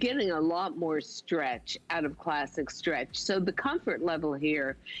 You're getting a lot more stretch out of classic stretch. So the comfort level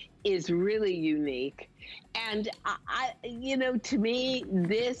here is really unique. And I, you know, to me,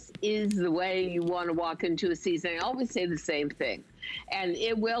 this is the way you want to walk into a season. I always say the same thing, and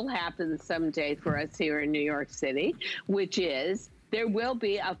it will happen someday for us here in New York City, which is there will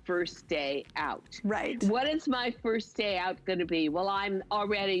be a first day out. Right. What is my first day out going to be? Well, I'm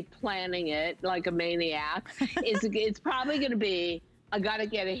already planning it like a maniac. It's probably going to be, I got to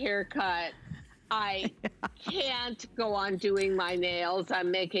get a haircut. I can't go on doing my nails. I'm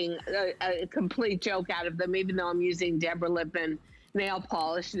making a complete joke out of them, even though I'm using Deborah Lippman nail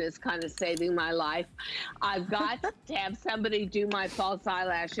polish, and it's kind of saving my life. I've got to have somebody do my false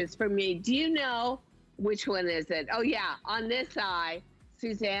eyelashes for me. Do you know which one is it? Oh yeah, on this eye,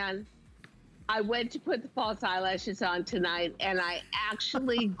 Suzanne, I went to put the false eyelashes on tonight, and I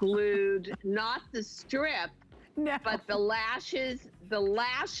actually glued not the strip, but the lashes. The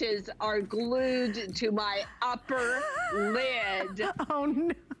lashes are glued to my upper lid. Oh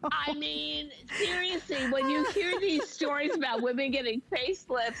no. I mean, seriously, when you hear these stories about women getting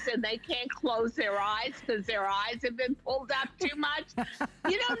facelifts and they can't close their eyes because their eyes have been pulled up too much,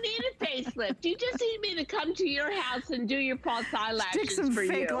 you don't need a facelift. You just need me to come to your house and do your false eyelashes for you. Stick some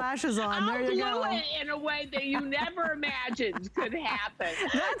fake lashes on. I'll there you glue go. it in a way that you never imagined could happen.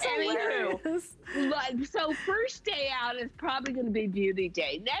 That's hilarious. So first day out is probably going to be beauty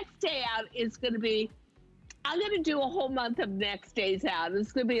day. Next day out is going to be, I'm going to do a whole month of next days out.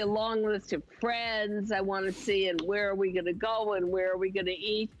 It's going to be a long list of friends I want to see, and where are we going to go and where are we going to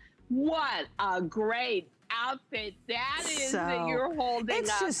eat. What a great outfit that is that you're holding up.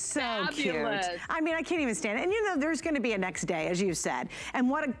 It's just so fabulous. cute. I mean, I can't even stand it. And you know, there's going to be a next day, as you said. And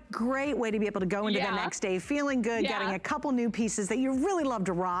what a great way to be able to go into the next day feeling good, getting a couple new pieces that you really love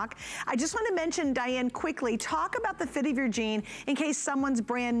to rock. I just want to mention, Diane, quickly, talk about the fit of your jean in case someone's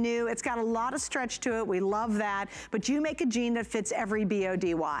brand new. It's got a lot of stretch to it. We love that. But you make a jean that fits every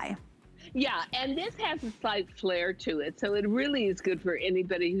BODY. Yeah, and this has a slight flare to it, so it really is good for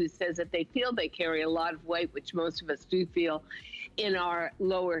anybody who says that they feel they carry a lot of weight, which most of us do feel in our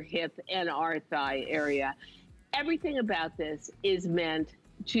lower hip and our thigh area. Everything about this is meant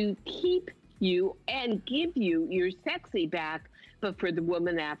to keep you and give you your sexy back, but for the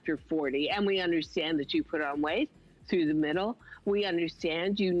woman after 40. And we understand that you put on weight through the middle. We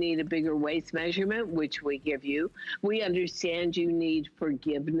understand you need a bigger waist measurement, which we give you. We understand you need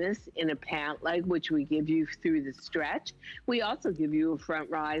forgiveness in a pant leg, which we give you through the stretch. We also give you a front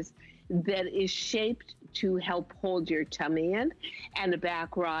rise that is shaped to help hold your tummy in, and a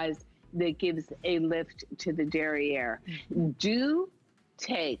back rise that gives a lift to the derriere. Do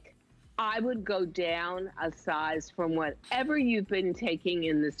take, I would go down a size from whatever you've been taking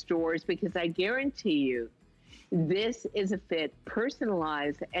in the stores, because I guarantee you, this is a fit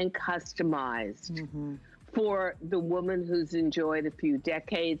personalized and customized for the woman who's enjoyed a few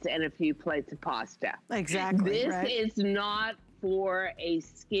decades and a few plates of pasta. Exactly. This is not for a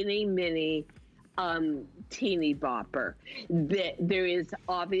skinny mini teeny bopper. There is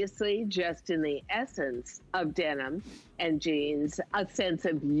obviously, just in the essence of denim and jeans, a sense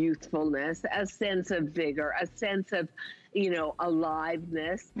of youthfulness, a sense of vigor, a sense of, you know,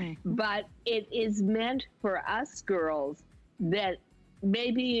 aliveness, but it is meant for us girls that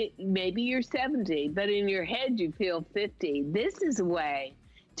maybe you're 70, but in your head you feel 50. This is a way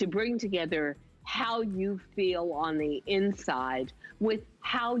to bring together how you feel on the inside with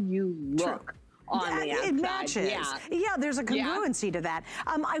how you look. On the outside. It matches. Yeah, there's a congruency to that.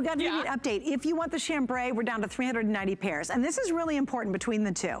 I've got to give you an update. If you want the chambray, we're down to 390 pairs. And this is really important between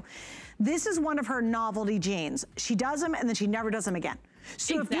the two. This is one of her novelty jeans. She does them and then she never does them again.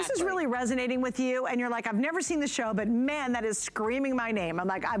 So if this is really resonating with you and you're like, I've never seen the show, but man, that is screaming my name. I'm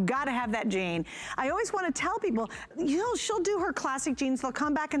like, I've got to have that jean. I always want to tell people, you know, she'll do her classic jeans. They'll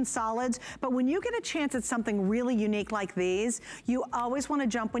come back in solids. But when you get a chance at something really unique like these, you always want to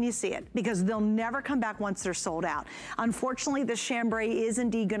jump when you see it, because they'll never come back once they're sold out. Unfortunately, the chambray is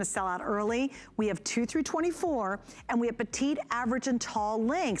indeed going to sell out early. We have 2 through 24, and we have petite, average, and tall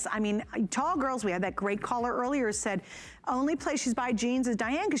lengths. I mean, tall girls, we had that great caller earlier said, only place she's buy jeans is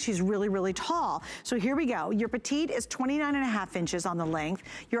Diane because she's really, really tall. So here we go. Your petite is 29.5 inches on the length.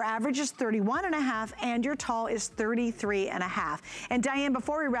 Your average is 31.5, and your tall is 33.5. And Diane,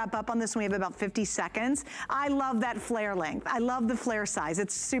 before we wrap up on this one, we have about 50 seconds. I love that flare length. I love the flare size.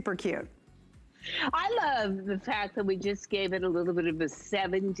 It's super cute. I love the fact that we just gave it a little bit of a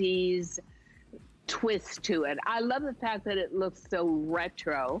 70s twist to it. I love the fact that it looks so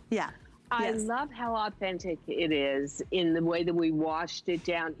retro. Yeah. I love how authentic it is in the way that we washed it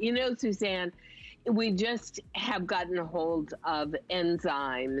down. You know, Suzanne, we just have gotten a hold of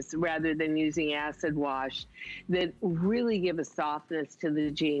enzymes rather than using acid wash that really give a softness to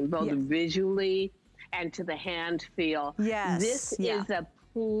the jean, both visually and to the hand feel. This is a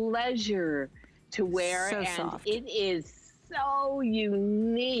pleasure to wear, and soft. It is so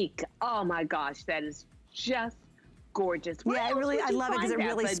unique. Oh my gosh, that is just gorgeous. I love it because it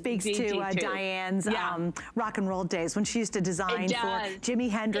really speaks to Diane's rock and roll days when she used to design for Jimi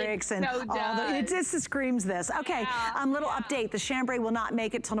Hendrix and all the, it just screams this. Okay, little update. The chambray will not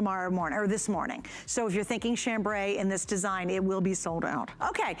make it till tomorrow morning, or this morning. So if you're thinking chambray in this design, it will be sold out.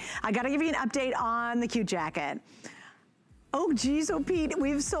 Okay, I got to give you an update on the cute jacket. Oh, geez, oh, Pete,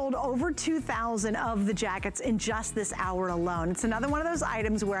 we've sold over 2,000 of the jackets in just this hour alone. It's another one of those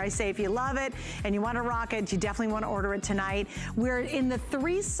items where I say if you love it and you want to rock it, you definitely want to order it tonight. We're in the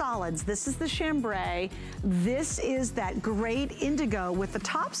 3 solids. This is the chambray. This is that great indigo with the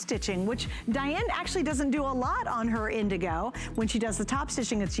top stitching, which Diane actually doesn't do a lot on her indigo. When she does the top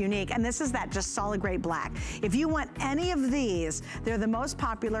stitching, it's unique. And this is that just solid gray black. If you want any of these, they're the most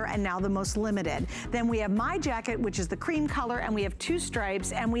popular and now the most limited. Then we have my jacket, which is the cream color, and we have 2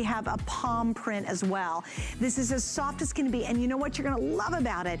 stripes, and we have a palm print as well. This is as soft as can be, and you know what you're gonna love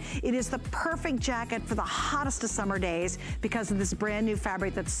about it? It is the perfect jacket for the hottest of summer days because of this brand new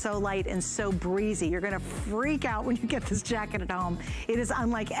fabric that's so light and so breezy. You're gonna freak out when you get this jacket at home. It is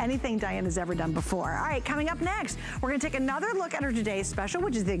unlike anything Diane has ever done before. All right, coming up next, we're gonna take another look at our today's special,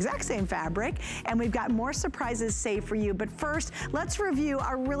 which is the exact same fabric, and we've got more surprises saved for you. But first, let's review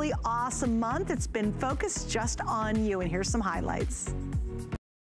our really awesome month. It's been focused just on you, and here's some highlights.